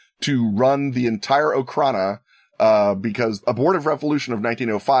back to run the entire Okhrana, because abortive revolution of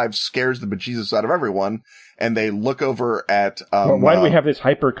 1905 scares the bejesus out of everyone, and they look over at... why do we have this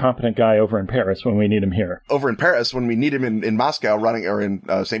hyper-competent guy over in Paris when we need him here? Over in Paris when we need him in Moscow running, or in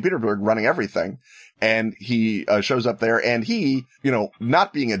St. Petersburg running everything. And he shows up there, and he,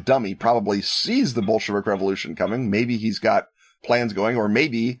 not being a dummy, probably sees the Bolshevik Revolution coming. Maybe he's got plans going, or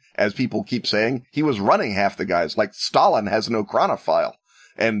maybe, as people keep saying, he was running half the guys. Like Stalin has an Okhrana file,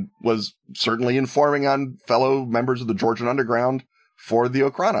 and was certainly informing on fellow members of the Georgian Underground for the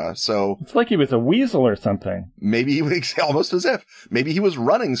Okhrana. So it's like he was a weasel or something. Maybe he would, almost as if. Maybe he was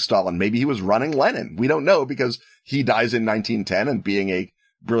running Stalin. Maybe he was running Lenin. We don't know, because he dies in 1910, and being a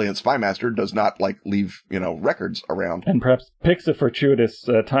brilliant spy master does not leave, records around. And perhaps picks a fortuitous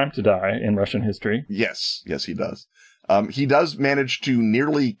time to die in Russian history. Yes, he does. He does manage to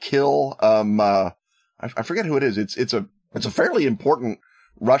nearly kill, I forget who it is. It's a fairly important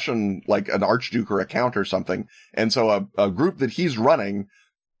Russian, like an archduke or a count or something. And so a group that he's running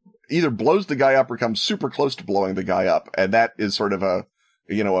either blows the guy up or comes super close to blowing the guy up. And that is sort of a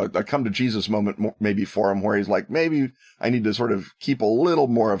come to Jesus moment maybe for him, where he's like, maybe I need to sort of keep a little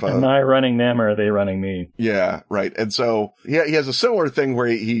more of a... Am I running them or are they running me? Yeah, right. And so he has a similar thing where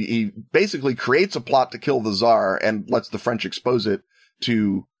he basically creates a plot to kill the Tsar and lets the French expose it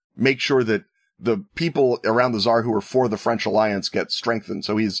to make sure that the people around the Tsar who are for the French alliance get strengthened.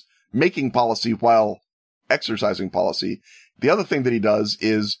 So he's making policy while exercising policy. The other thing that he does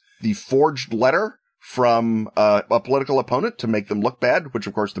is the forged letter from a political opponent to make them look bad, which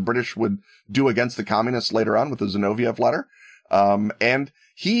of course the British would do against the communists later on with the Zinoviev letter. And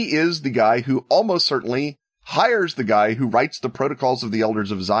he is the guy who almost certainly hires the guy who writes the Protocols of the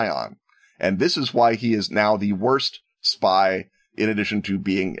Elders of Zion. And this is why he is now the worst spy, in addition to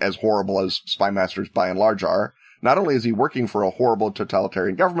being as horrible as spy masters by and large are. Not only is he working for a horrible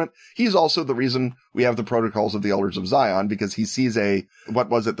totalitarian government, he's also the reason we have the Protocols of the Elders of Zion, because he sees what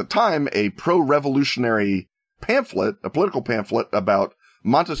was at the time a pro-revolutionary pamphlet, a political pamphlet about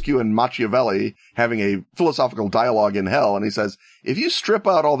Montesquieu and Machiavelli having a philosophical dialogue in hell. And he says, if you strip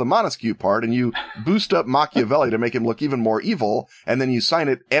out all the Montesquieu part and you boost up Machiavelli to make him look even more evil, and then you sign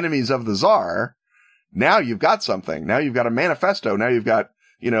it enemies of the Tsar, now you've got something. Now you've got a manifesto. Now you've got,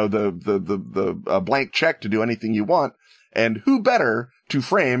 the blank check to do anything you want. And who better to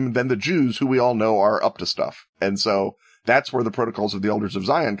frame than the Jews, who we all know are up to stuff. And so that's where the Protocols of the Elders of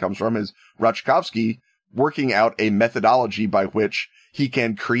Zion comes from, is Rachkovsky working out a methodology by which he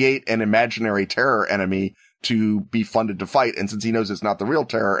can create an imaginary terror enemy to be funded to fight. And since he knows it's not the real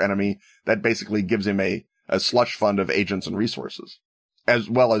terror enemy, that basically gives him a slush fund of agents and resources, as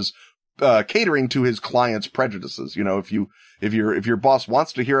well as catering to his clients' prejudices. If your boss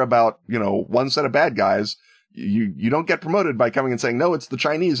wants to hear about, one set of bad guys, you don't get promoted by coming and saying, no, it's the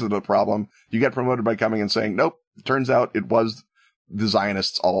Chinese that are the problem. You get promoted by coming and saying, nope, it turns out it was the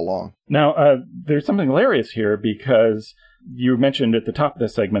Zionists all along. Now, there's something hilarious here, because you mentioned at the top of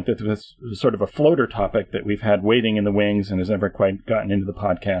this segment that this was sort of a floater topic that we've had waiting in the wings and has never quite gotten into the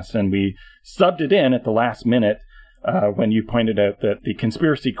podcast. And we subbed it in at the last minute when you pointed out that the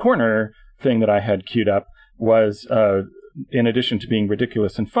Conspiracy Corner thing that I had queued up was, in addition to being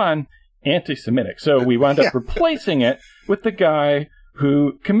ridiculous and fun, anti-Semitic. So we wound up replacing it with the guy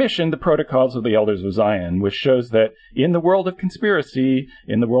who commissioned the Protocols of the Elders of Zion, which shows that in the world of conspiracy,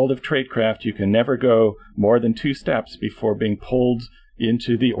 in the world of tradecraft, you can never go more than 2 steps before being pulled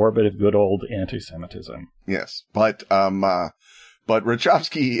into the orbit of good old anti-Semitism. Yes, but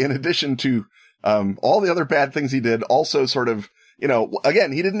Rachkovsky, in addition to all the other bad things he did, also sort of,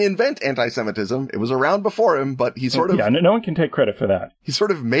 again, he didn't invent anti-Semitism. It was around before him, but he sort of... Yeah, no one can take credit for that. He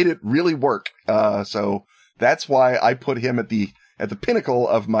sort of made it really work. So that's why I put him at the pinnacle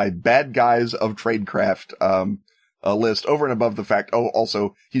of my bad guys of tradecraft list, over and above the fact,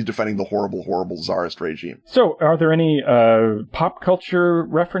 also, he's defending the horrible, horrible Tsarist regime. So, are there any pop culture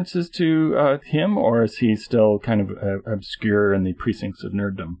references to him, or is he still kind of obscure in the precincts of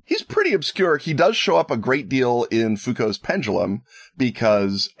nerddom? He's pretty obscure. He does show up a great deal in Foucault's Pendulum,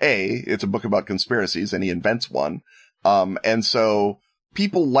 because, it's a book about conspiracies, and he invents one. And so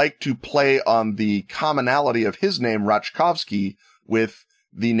people like to play on the commonality of his name, Rachkovsky, with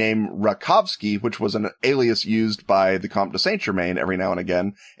the name Rakovsky, which was an alias used by the Comte de Saint-Germain every now and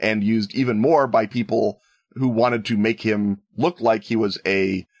again, and used even more by people who wanted to make him look like he was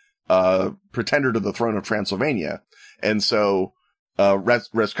a pretender to the throne of Transylvania. And so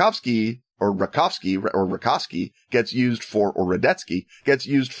Rakovsky gets used for, or Radetzky gets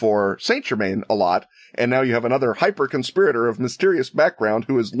used for Saint-Germain a lot. And now you have another hyper-conspirator of mysterious background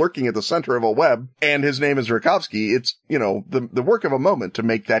who is lurking at the center of a web, and his name is Rakovsky. It's, the work of a moment to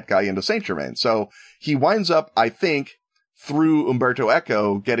make that guy into Saint-Germain. So he winds up, I think, through Umberto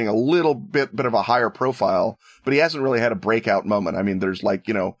Eco, getting a little bit of a higher profile, but he hasn't really had a breakout moment. I mean, there's 8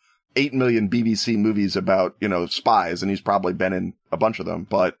 million BBC movies about, spies, and he's probably been in a bunch of them,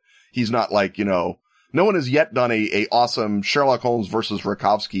 but he's not no one has yet done a awesome Sherlock Holmes versus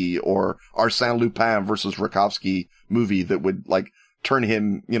Rakovsky or Arsène Lupin versus Rakovsky movie that would turn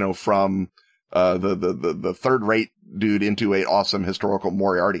him, from the third rate dude into a awesome historical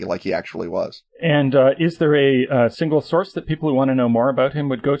Moriarty like he actually was. And is there a single source that people who want to know more about him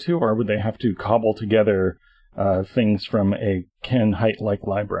would go to, or would they have to cobble together things from a Ken Hite-like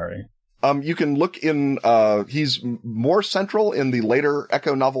library? You can look in, he's more central in the later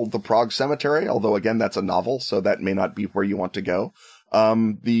Eco novel, The Prague Cemetery, although again, that's a novel, so that may not be where you want to go.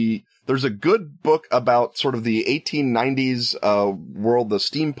 There's a good book about sort of the 1890s, world, the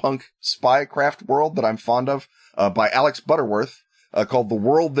steampunk spycraft world that I'm fond of, by Alex Butterworth, called The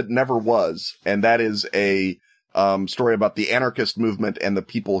World That Never Was. And that is a, story about the anarchist movement and the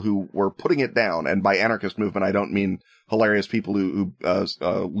people who were putting it down. And by anarchist movement, I don't mean hilarious people who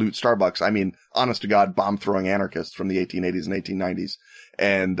loot Starbucks. I mean, honest to God, bomb throwing anarchists from the 1880s and 1890s.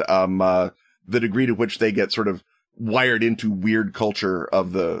 And, the degree to which they get sort of wired into weird culture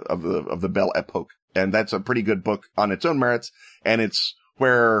of the Belle Epoque. And that's a pretty good book on its own merits. And it's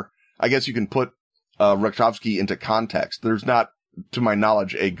where I guess you can put, Rachkovsky into context. There's not, to my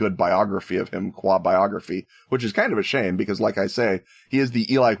knowledge, a good biography of him, qua biography, which is kind of a shame because, like I say, he is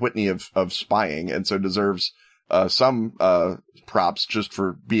the Eli Whitney of spying, and so deserves, some, props just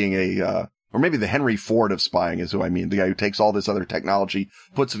for being or maybe the Henry Ford of spying is who I mean. The guy who takes all this other technology,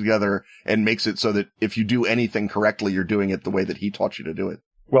 puts it together, and makes it so that if you do anything correctly, you're doing it the way that he taught you to do it.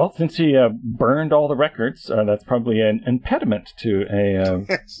 Well, since he burned all the records, that's probably an impediment to a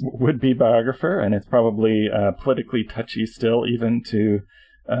Yes. would-be biographer, and it's probably politically touchy still, even to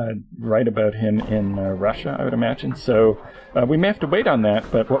write about him in Russia, I would imagine. So we may have to wait on that,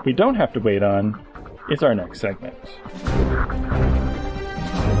 but what we don't have to wait on is our next segment.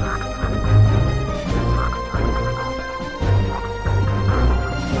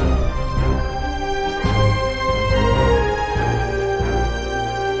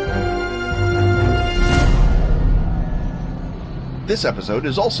 This episode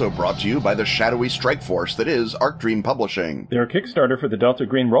is also brought to you by the shadowy strike force that is Arc Dream Publishing. Their Kickstarter for the Delta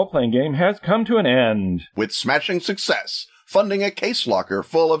Green role-playing game has come to an end. With smashing success, funding a case locker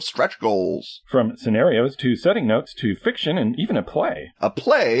full of stretch goals. From scenarios to setting notes to fiction and even a play. A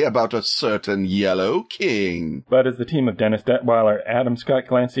play about a certain Yellow King. But as the team of Dennis Detweiler, Adam Scott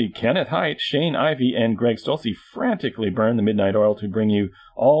Glancy, Kenneth Haidt, Shane Ivey, and Greg Stolze frantically burn the midnight oil to bring you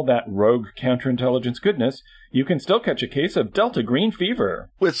all that rogue counterintelligence goodness, you can still catch a case of Delta Green fever.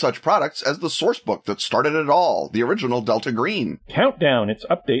 With such products as the source book that started it all, the original Delta Green. Countdown, its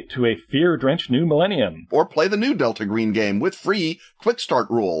update to a fear-drenched new millennium. Or play the new Delta Green game with free quick start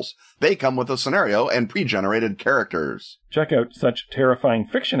rules. They come with a scenario and pre-generated characters. Check out such terrifying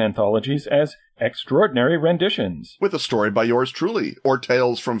fiction anthologies as Extraordinary Renditions. With a story by yours truly, or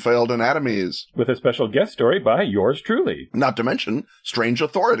Tales from Failed Anatomies. With a special guest story by yours truly. Not to mention Strange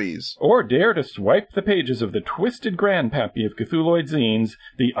Authorities. Or dare to swipe the pages of the twisted grandpappy of Cthulhuoid zines,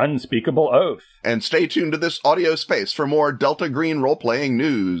 The Unspeakable Oath. And stay tuned to this audio space for more Delta Green role-playing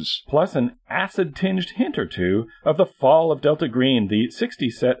news. Plus an acid-tinged hint or two of the fall of Delta Green, the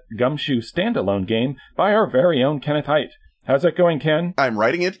 60-set Gumshoe standalone game by our very own Kenneth Haidt. How's that going, Ken? I'm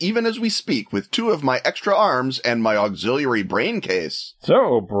writing it even as we speak with 2 of my extra arms and my auxiliary brain case.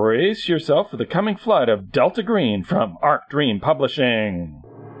 So brace yourself for the coming flood of Delta Green from Arc Dream Publishing.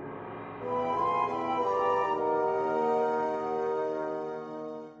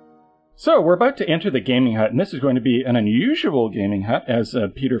 So we're about to enter the gaming hut, and this is going to be an unusual gaming hut, as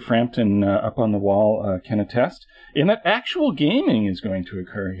Peter Frampton up on the wall can attest, in that actual gaming is going to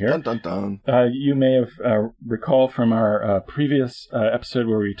occur here. Dun, dun, dun. You may have recalled from our previous episode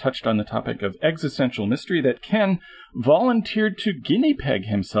where we touched on the topic of existential mystery that Ken volunteered to guinea pig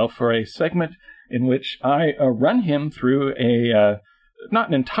himself for a segment in which I run him through a, not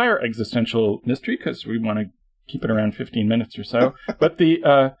an entire existential mystery, because we want to keep it around 15 minutes or so, but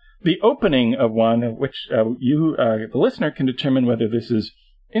the opening of one, of which you, the listener, can determine whether this is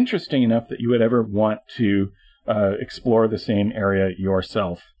interesting enough that you would ever want to explore the same area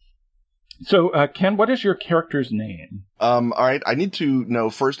yourself. So, Ken, what is your character's name? All right. I need to know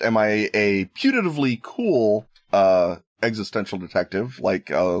first, am I a putatively cool existential detective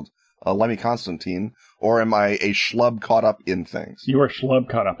like Lemmy Constantine, or am I a schlub caught up in things? You are schlub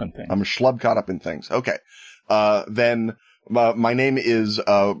caught up in things. I'm a schlub caught up in things. Okay. Then my name is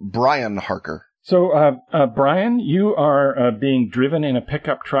Brian Harker. So, Brian, you are being driven in a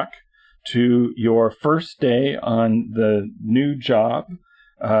pickup truck to your first day on the new job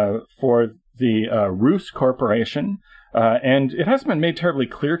for the Roos Corporation. And it hasn't been made terribly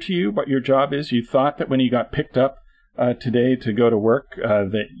clear to you what your job is. You thought that when you got picked up today to go to work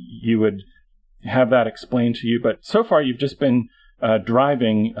that you would have that explained to you. But so far, you've just been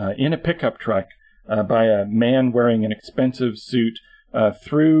driving in a pickup truck by a man wearing an expensive suit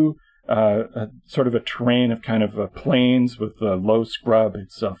through sort of a terrain of kind of plains with low scrub.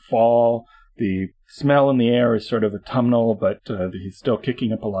 It's fall. The smell in the air is sort of autumnal, but he's still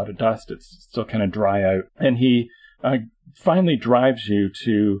kicking up a lot of dust. It's still kind of dry out. And he finally drives you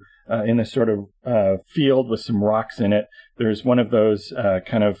to, in a sort of field with some rocks in it. There's one of those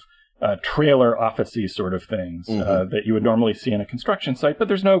kind of trailer office-y sort of things that you would normally see in a construction site, but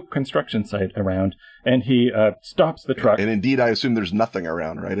there's no construction site around. And he stops the truck. And indeed, I assume there's nothing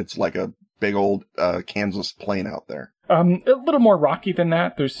around, right? It's like a big old Kansas plain out there. A little more rocky than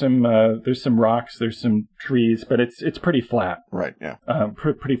that. There's some rocks, there's some trees, but it's pretty flat. Right, yeah.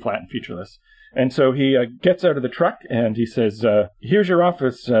 Pretty flat and featureless. And so he gets out of the truck and he says, here's your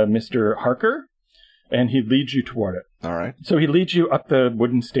office, Mr. Harker. And he leads you toward it. All right. So he leads you up the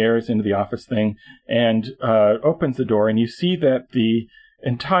wooden stairs into the office thing and opens the door. And you see that the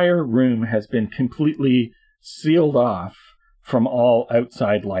entire room has been completely sealed off from all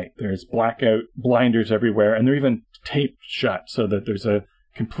outside light. There's blackout blinders everywhere, and they're even taped shut so that there's a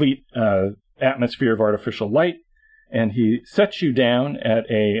complete atmosphere of artificial light. And he sets you down at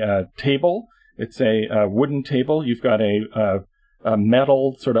a table. It's a wooden table. You've got a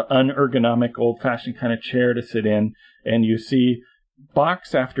metal, sort of unergonomic, old-fashioned kind of chair to sit in, and you see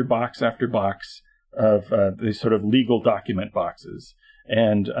box after box after box of these sort of legal document boxes.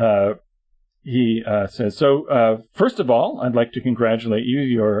 And he says, so first of all, I'd like to congratulate you.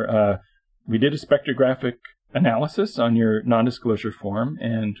 We did a spectrographic analysis on your non-disclosure form,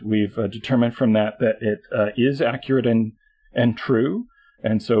 and we've determined from that it is accurate and true.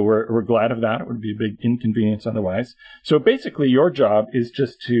 And so we're glad of that. It would be a big inconvenience otherwise. So basically, your job is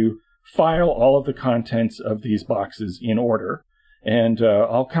just to file all of the contents of these boxes in order. And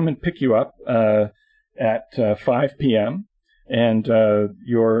I'll come and pick you up at 5 p.m. And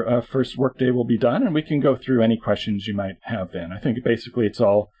your first workday will be done, and we can go through any questions you might have then. I think basically it's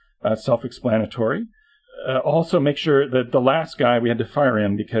all self-explanatory. Also, make sure that the last guy, we had to fire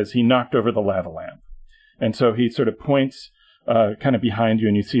him because he knocked over the lava lamp. And so he sort of points kind of behind you,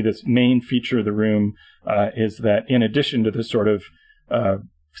 and you see this main feature of the room is that in addition to this sort of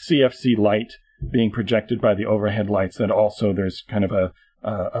CFC light being projected by the overhead lights, that also there's kind of a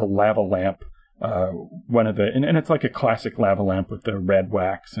lava lamp, and it's like a classic lava lamp with the red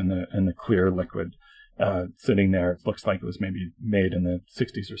wax and the clear liquid sitting there. It looks like it was maybe made in the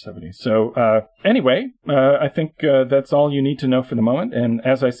 60s or 70s. So anyway, I think that's all you need to know for the moment. And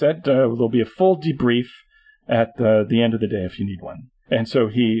as I said, there'll be a full debrief at the end of the day if you need one. And so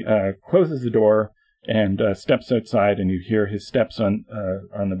he closes the door and steps outside, and you hear his steps on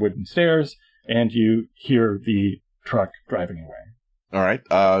the wooden stairs, and you hear the truck driving away. All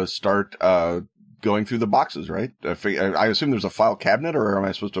right. Start going through the boxes, right? I assume there's a file cabinet, or am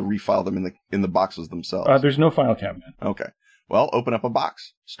I supposed to refile them in the boxes themselves? There's no file cabinet. Okay. Well, open up a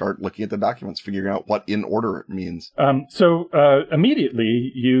box. Start looking at the documents, figuring out what in order it means. So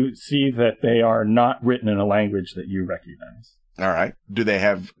immediately you see that they are not written in a language that you recognize. All right. Do they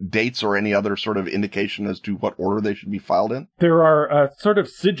have dates or any other sort of indication as to what order they should be filed in? There are sort of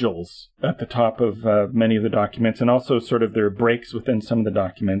sigils at the top of many of the documents, and also sort of there are breaks within some of the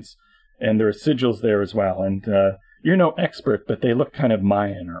documents, and there are sigils there as well. And you're no expert, but they look kind of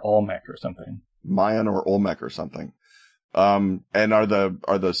Mayan or Olmec or something. Mayan or Olmec or something. And are the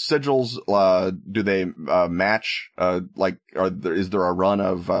sigils, do they match, is there a run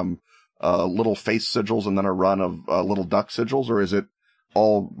of little face sigils and then a run of little duck sigils, or is it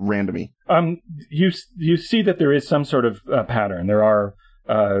all randomy? You see that there is some sort of pattern. There are,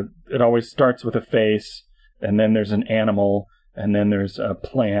 it always starts with a face, and then there's an animal, and then there's a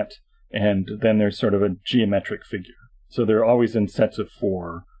plant, and then there's sort of a geometric figure. So they're always in sets of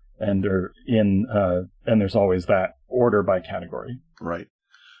 4. And they're and there's always that order by category. Right.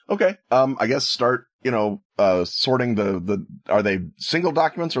 Okay. I guess start, sorting are they single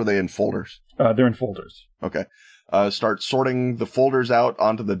documents or are they in folders? They're in folders. Okay. Start sorting the folders out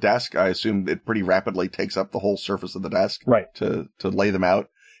onto the desk. I assume it pretty rapidly takes up the whole surface of the desk. Right. To lay them out,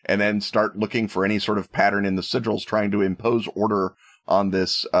 and then start looking for any sort of pattern in the sigils, trying to impose order on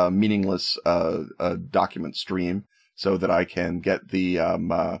this, meaningless, document stream so that I can get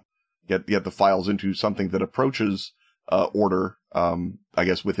the, get the files into something that approaches order, I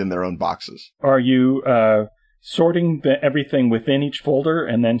guess, within their own boxes. Are you sorting everything within each folder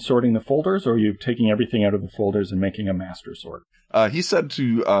and then sorting the folders, or are you taking everything out of the folders and making a master sort? He said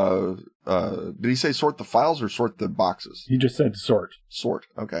to, did he say sort the files or sort the boxes? He just said sort. Sort,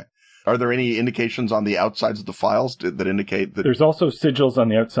 okay. Are there any indications on the outsides of the files that indicate that... There's also sigils on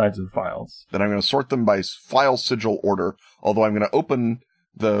the outsides of the files. Then I'm going to sort them by file sigil order, although I'm going to open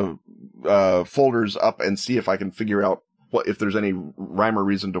the folders up and see if I can figure out if there's any rhyme or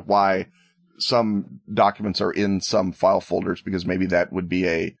reason to why some documents are in some file folders, because maybe that would be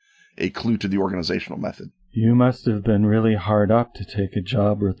a clue to the organizational method. You must have been really hard up to take a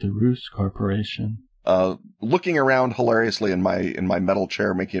job with the Roos Corporation. Looking around hilariously in my metal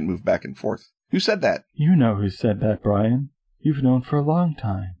chair, making it move back and forth. Who said that? You know who said that, Brian. You've known for a long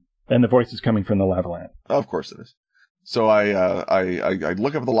time. And the voice is coming from the lava lamp. Of course it is. So I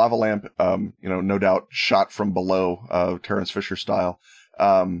look up at the lava lamp, no doubt shot from below, Terrence Fisher style.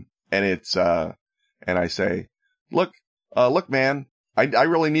 And it's, and I say, look, man, I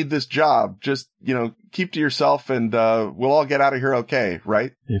really need this job. Just, keep to yourself and, we'll all get out of here okay,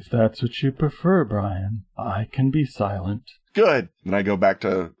 right? If that's what you prefer, Brian, I can be silent. Good. And I go back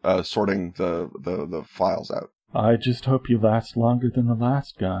to, sorting the files out. I just hope you last longer than the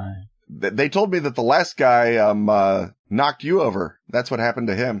last guy. They told me that the last guy, knocked you over. That's what happened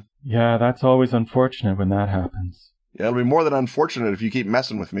to him. Yeah, that's always unfortunate when that happens. Yeah, it'll be more than unfortunate if you keep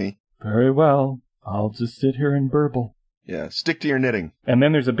messing with me. Very well. I'll just sit here and burble. Yeah, stick to your knitting. And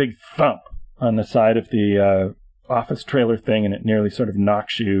then there's a big thump on the side of the office trailer thing, and it nearly sort of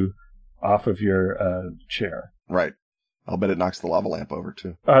knocks you off of your chair. Right. I'll bet it knocks the lava lamp over,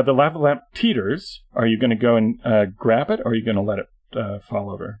 too. The lava lamp teeters. Are you going to go and grab it, or are you going to let it fall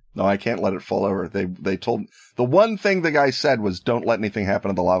over? No, I can't let it fall over. They told... The one thing the guy said was, don't let anything happen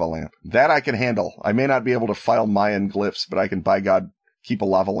to the lava lamp. That I can handle. I may not be able to file Mayan glyphs, but I can, by God, keep a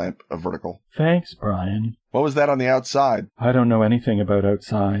lava lamp vertical. Thanks, Brian. What was that on the outside? I don't know anything about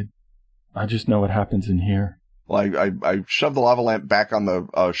outside. I just know what happens in here. Well, I shoved the lava lamp back on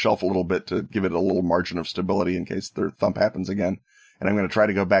the shelf a little bit to give it a little margin of stability in case the thump happens again. And I'm going to try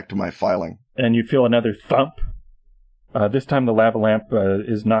to go back to my filing. And you feel another thump. This time the lava lamp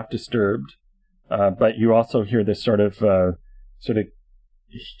is not disturbed, but you also hear this sort of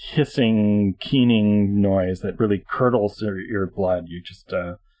hissing, keening noise that really curdles your blood.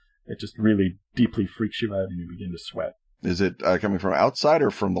 It just really deeply freaks you out, and you begin to sweat. Is it coming from outside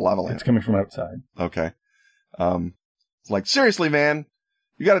or from the lava lamp? It's coming from outside. Okay. It's like, seriously, man,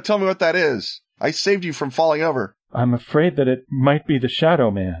 you got to tell me what that is. I saved you from falling over. I'm afraid that it might be the Shadow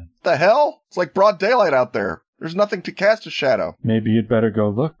Man. The hell? It's like broad daylight out there. There's nothing to cast a shadow. Maybe you'd better go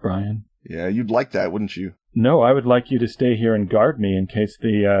look, Brian. Yeah, you'd like that, wouldn't you? No, I would like you to stay here and guard me in case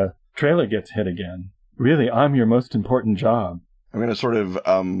the trailer gets hit again. Really, I'm your most important job. I'm going to sort of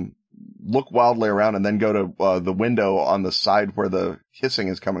look wildly around and then go to the window on the side where the hissing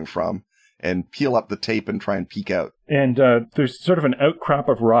is coming from and peel up the tape and try and peek out. And there's sort of an outcrop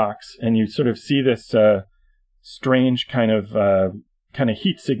of rocks, and you sort of see this strange kind of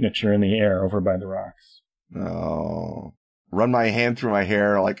heat signature in the air over by the rocks. Oh, run my hand through my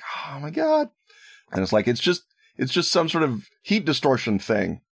hair like, oh my God. And it's like, it's just some sort of heat distortion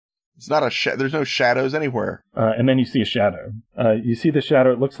thing. It's not there's no shadows anywhere. And then you see a shadow. You see the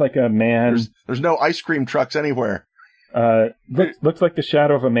shadow. It looks like a man. There's no ice cream trucks anywhere. Looks like the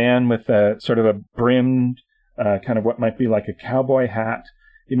shadow of a man with a sort of a brimmed, kind of what might be like a cowboy hat.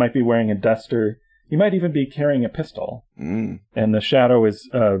 He might be wearing a duster. He might even be carrying a pistol. Mm. And the shadow is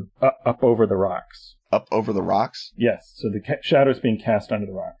up over the rocks. Up over the rocks? Yes. So the shadow is being cast onto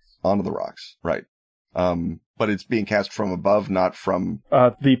the rocks. Onto the rocks, right. But it's being cast from above, not from...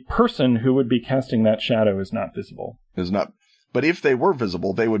 the person who would be casting that shadow is not visible. Is not... But if they were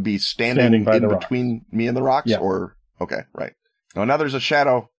visible, they would be standing in between me and the rocks? Yeah. Or... Okay, right. Oh, now there's a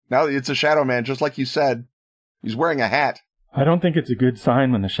shadow. Now it's a shadow man, just like you said. He's wearing a hat. I don't think it's a good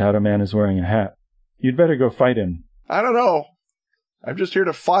sign when the shadow man is wearing a hat. You'd better go fight him. I don't know. I'm just here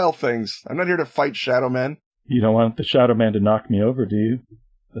to file things. I'm not here to fight shadow men. You don't want the shadow man to knock me over, do you?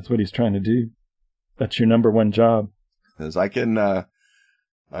 That's what he's trying to do. That's your number one job. As I can,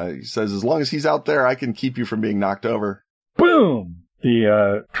 he says, as long as he's out there, I can keep you from being knocked over. Boom!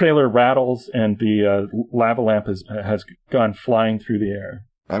 The trailer rattles and the lava lamp has gone flying through the air.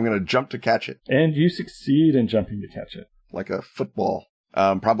 I'm going to jump to catch it. And you succeed in jumping to catch it. Like a football.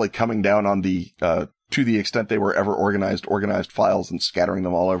 Probably coming down on the, to the extent they were ever organized files and scattering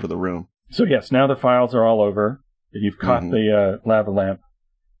them all over the room. So yes, now the files are all over. You've caught the lava lamp.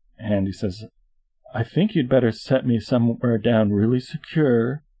 And he says, I think you'd better set me somewhere down really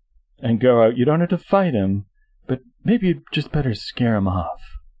secure and go out. You don't have to fight him, but maybe you'd just better scare him off.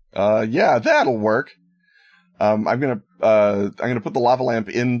 Yeah, that'll work. I'm gonna put the lava lamp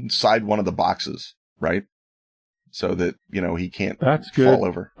inside one of the boxes, right? So that, he can't fall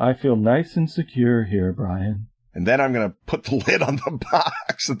over. I feel nice and secure here, Brian. And then I'm going to put the lid on the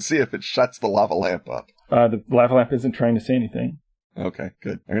box and see if it shuts the lava lamp up. The lava lamp isn't trying to say anything. Okay,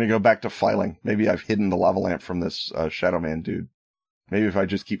 good. I'm going to go back to filing. Maybe I've hidden the lava lamp from this Shadow Man dude. Maybe if I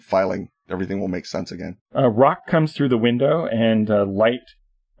just keep filing, everything will make sense again. Rock comes through the window and light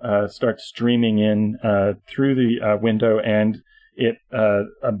starts streaming in through the window, and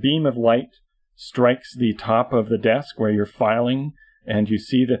a beam of light strikes the top of the desk where you're filing, and you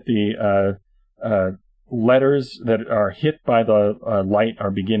see that the letters that are hit by the light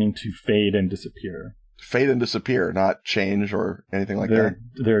are beginning to fade and disappear. fade and disappear, not change or anything like that.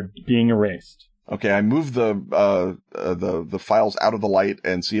 They're being erased. Okay, I move the files out of the light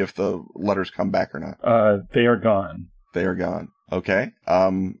and see if the letters come back or not. They are gone. They are gone. Okay.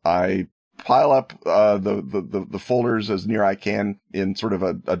 I pile up the folders as near I can in sort of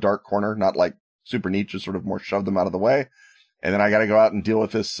a dark corner, not like super neat, just sort of more shove them out of the way. And then I got to go out and deal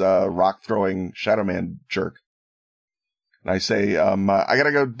with this rock throwing Shadow Man jerk. And I say, I got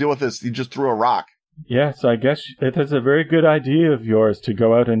to go deal with this. He just threw a rock. Yes, I guess it is a very good idea of yours to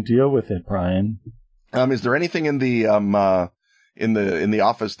go out and deal with it, Brian. Is there anything in the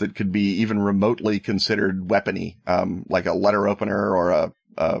office that could be even remotely considered weapony, like a letter opener or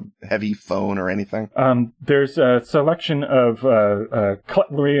a heavy phone or anything? There's a selection of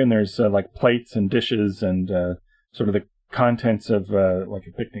cutlery, and there's like plates and dishes and sort of the contents of like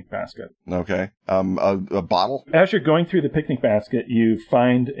a picnic basket. Okay. A bottle? As you're going through the picnic basket, you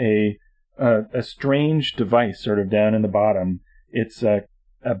find a strange device sort of down in the bottom. It's a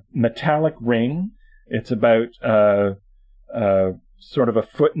metallic ring. It's about sort of a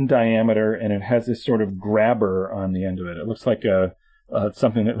foot in diameter, and it has this sort of grabber on the end of it. It looks like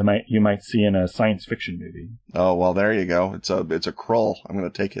something that you might see in a science fiction movie. Oh, well, there you go. It's a Krull. I'm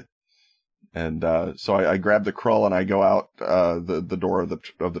going to take it. And so I grab the Krull and I go out the door of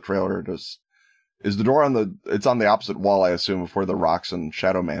the trailer. Is the door it's on the opposite wall, I assume, of where the rocks and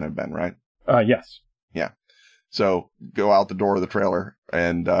Shadow Man have been, right? Yes. Yeah. So go out the door of the trailer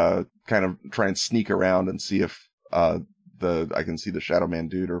and kind of try and sneak around and see if I can see the Shadow Man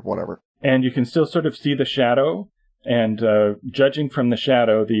dude or whatever. And you can still sort of see the shadow, and judging from the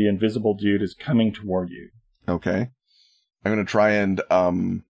shadow, the invisible dude is coming toward you. Okay. I'm going to try and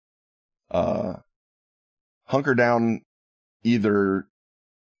hunker down either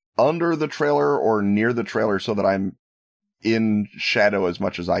under the trailer or near the trailer so that I'm in shadow as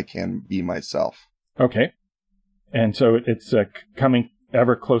much as I can be myself. Okay. And so it's coming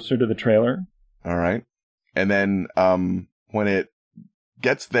ever closer to the trailer. All right. And then when it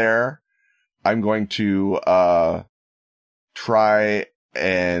gets there, I'm going to try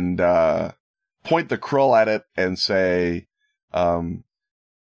and point the Krull at it and say,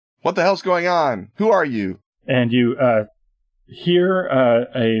 what the hell's going on? Who are you? And you hear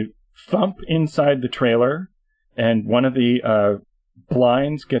a thump inside the trailer, and one of the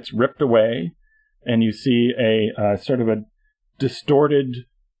blinds gets ripped away, and you see a sort of a distorted,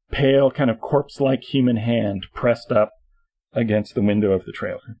 pale, kind of corpse-like human hand pressed up against the window of the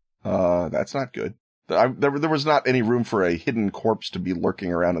trailer. That's not good. There was not any room for a hidden corpse to be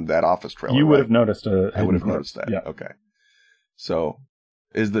lurking around in that office trailer. You would have noticed I would have noticed that. Yeah. Okay. So,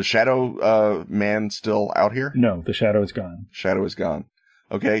 is the Shadow Man still out here? No, the shadow is gone. Shadow is gone.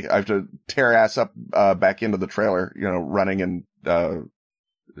 Okay, I have to tear ass up back into the trailer, running and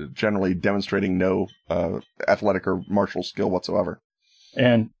generally demonstrating no athletic or martial skill whatsoever.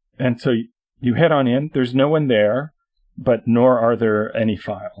 And so you head on in. There's no one there, but nor are there any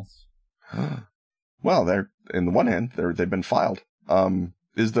files. Well, they're in the one hand, they've been filed.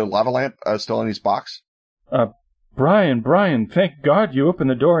 Is the lava lamp still in his box? Brian, thank God you opened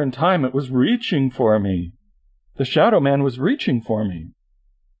the door in time. It was reaching for me. The Shadow Man was reaching for me.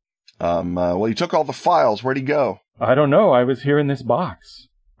 Well, you took all the files. Where'd he go? I don't know. I was here in this box.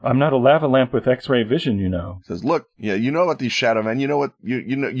 I'm not a lava lamp with X-ray vision, you know. Says, look, yeah, you know about these Shadow Men. You know what?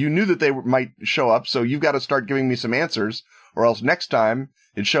 You knew that they might show up, so you've got to start giving me some answers, or else next time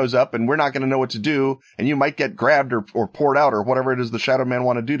it shows up and we're not going to know what to do, and you might get grabbed or poured out or whatever it is the Shadow Men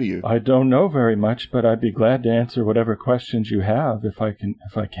want to do to you. I don't know very much, but I'd be glad to answer whattever questions you have if I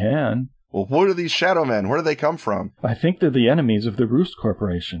can. Well, what are these Shadow Men? Where do they come from? I think they're the enemies of the Roost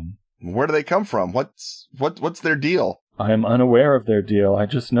Corporation. Where do they come from? What's their deal? I am unaware of their deal. I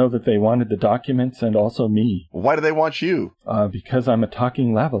just know that they wanted the documents and also me. Why do they want you? Because I'm a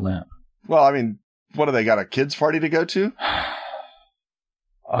talking lava lamp. Well, I mean, what do they got, a kid's party to go to?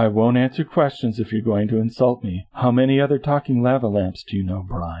 I won't answer questions if you're going to insult me. How many other talking lava lamps do you know,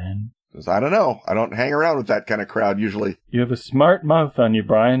 Brian? I don't know. I don't hang around with that kind of crowd usually. You have a smart mouth on you,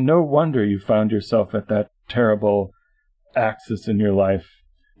 Brian. No wonder you found yourself at that terrible axis in your life.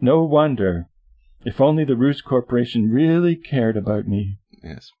 No wonder. If only the Roost Corporation really cared about me.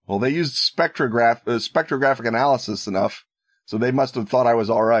 Yes. Well, they used spectrographic analysis enough, so they must have thought I was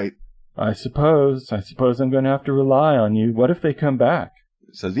all right. I suppose I'm going to have to rely on you. What if they come back?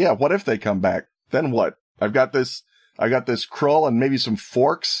 It says, yeah, what if they come back? Then what? I got this Krull and maybe some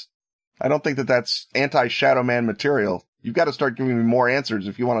forks. I don't think that's anti-Shadow Man material. You've got to start giving me more answers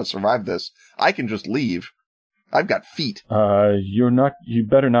if you want to survive this. I can just leave. I've got feet. You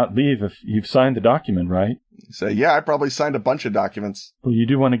better not leave if you've signed the document, right? Say, yeah, I probably signed a bunch of documents. Well, you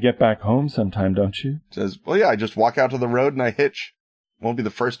do want to get back home sometime, don't you? Says, well, yeah, I just walk out to the road and I hitch. Won't be the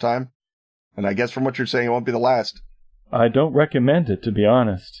first time. And I guess from what you're saying, it won't be the last. I don't recommend it, to be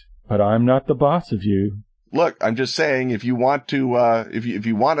honest. But I'm not the boss of you. Look, I'm just saying, if you want to, if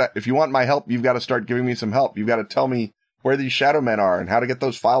you want my help, you've got to start giving me some help. You've got to tell me where these shadow men are and how to get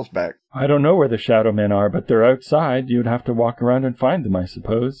those files back. I don't know where the shadow men are, but they're outside. You'd have to walk around and find them, I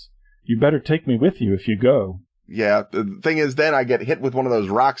suppose. You better take me with you if you go. Yeah, the thing is, then I get hit with one of those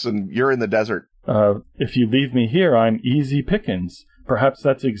rocks and you're in the desert. If you leave me here, I'm easy pickings. Perhaps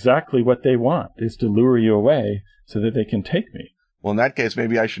that's exactly what they want, is to lure you away so that they can take me. Well, in that case,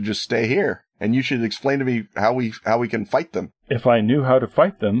 maybe I should just stay here, and you should explain to me how we can fight them. If I knew how to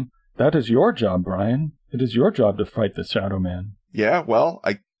fight them, that is your job, Brian. It is your job to fight the Shadow Man. Yeah, well,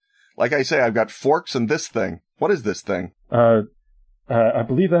 like I say, I've got forks and this thing. What is this thing? I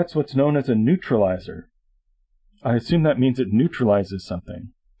believe that's what's known as a neutralizer. I assume that means it neutralizes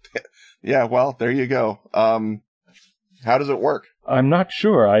something. Yeah, well, there you go. How does it work? I'm not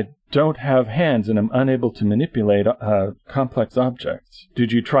sure. I don't have hands and I'm unable to manipulate complex objects.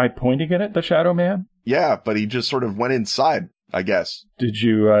 Did you try pointing it at the Shadow Man? Yeah, but he just sort of went inside, I guess. Did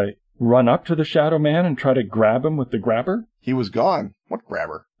you run up to the Shadow Man and try to grab him with the grabber? He was gone. What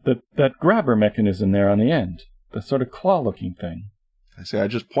grabber? That grabber mechanism there on the end. The sort of claw-looking thing. I say I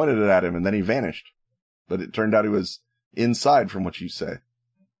just pointed it at him and then he vanished. But it turned out he was inside from what you say.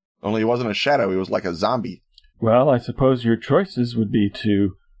 Only he wasn't a shadow, he was like a zombie. Well, I suppose your choices would be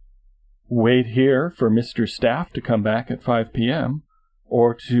to wait here for Mr. Staff to come back at 5 p.m.,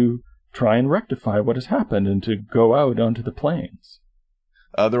 or to try and rectify what has happened and to go out onto the plains.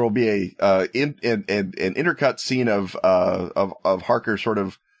 There will be an intercut scene of Harker sort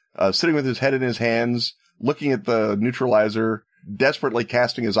of sitting with his head in his hands, looking at the neutralizer, desperately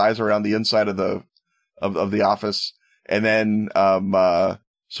casting his eyes around the inside of the office, and then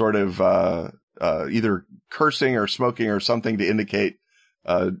either cursing or smoking or something to indicate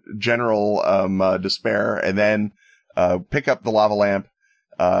general despair, and then pick up the lava lamp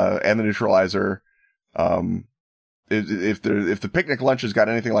and the neutralizer. If the picnic lunch has got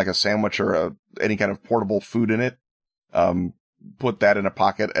anything like a sandwich or any kind of portable food in it, put that in a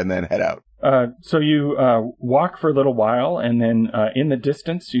pocket and then head out. So you walk for a little while, and then in the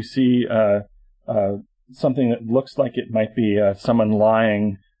distance you see something that looks like it might be someone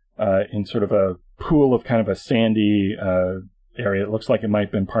lying in sort of a pool of kind of a sandy area. It looks like it might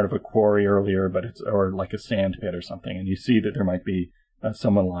have been part of a quarry earlier, or like a sand pit or something. And you see that there might be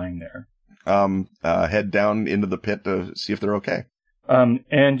someone lying there. Head down into the pit to see if they're okay.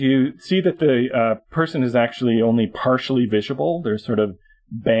 And you see that the person is actually only partially visible. There's sort of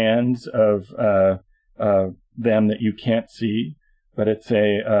bands of them that you can't see, but it's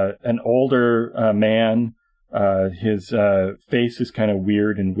an older man. His face is kind of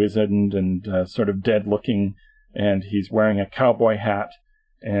weird and wizened and sort of dead looking, and he's wearing a cowboy hat,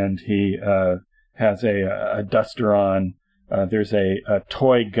 and he has a duster on. There's a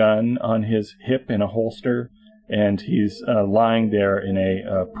toy gun on his hip in a holster, and he's lying there in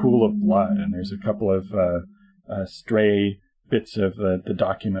a pool of blood, and there's a couple of stray bits of the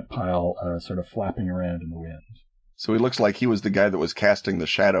document pile sort of flapping around in the wind. So he looks like he was the guy that was casting the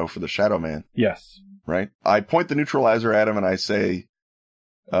shadow for the Shadow Man. Yes. Right? I point the neutralizer at him and I say,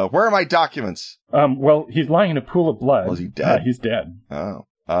 where are my documents? Well, he's lying in a pool of blood. Was he dead? He's dead. Oh.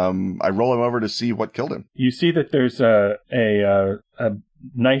 I roll him over to see what killed him. You see that there's a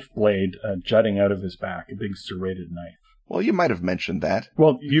knife blade jutting out of his back, a big serrated knife. Well, you might have mentioned that.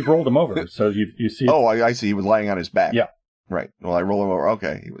 Well, you've rolled him over, so you see. Oh, I see. He was lying on his back. Yeah. Right. Well, I roll him over.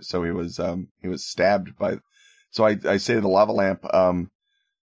 Okay. He was stabbed by. So I say to the lava lamp,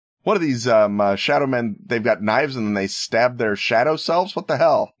 what are these shadow men? They've got knives and then they stab their shadow selves? What the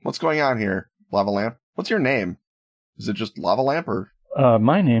hell? What's going on here, lava lamp? What's your name? Is it just lava lamp or?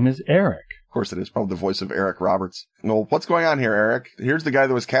 My name is Eric. Of course it is. Probably the voice of Eric Roberts. Well, what's going on here, Eric? Here's the guy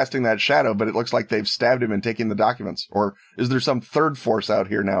that was casting that shadow, but it looks like they've stabbed him and taken the documents. Or is there some third force out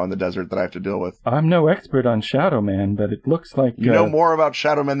here now in the desert that I have to deal with? I'm no expert on Shadow Man, but it looks like... You know more about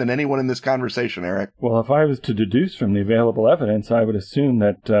Shadow Men than anyone in this conversation, Eric. Well, if I was to deduce from the available evidence, I would assume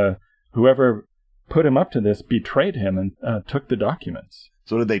that whoever put him up to this betrayed him and took the documents.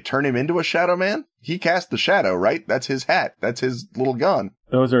 So did they turn him into a Shadow Man? He cast the shadow, right? That's his hat. That's his little gun.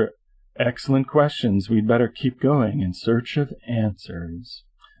 Those are excellent questions. We'd better keep going in search of answers.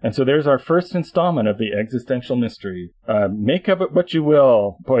 And so there's our first installment of the existential mystery. Make of it what you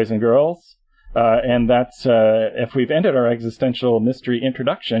will, boys and girls. And that's, if we've ended our existential mystery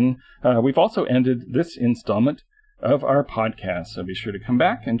introduction, we've also ended this installment of our podcast. So be sure to come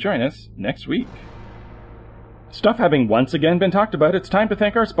back and join us next week. Stuff having once again been talked about, it's time to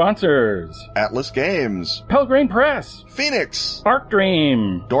thank our sponsors. Atlas Games, Pelgrane Press, Phoenix, Arc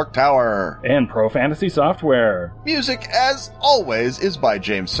Dream, Dork Tower, and Pro Fantasy Software. Music, as always, is by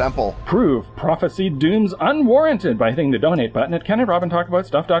James Semple. Prove prophecy dooms unwarranted by hitting the donate button at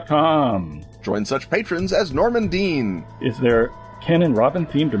KenandRobinTalkAboutStuff.com. Join such patrons as Norman Dean. Is there Ken and Robin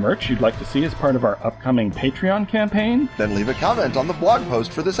themed merch you'd like to see as part of our upcoming Patreon campaign? Then leave a comment on the blog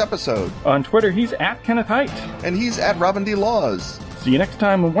post for this episode. On Twitter, he's at Kenneth Hite. And he's at Robin D. Laws. See you next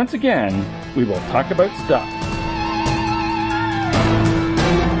time, and once again, we will talk about stuff.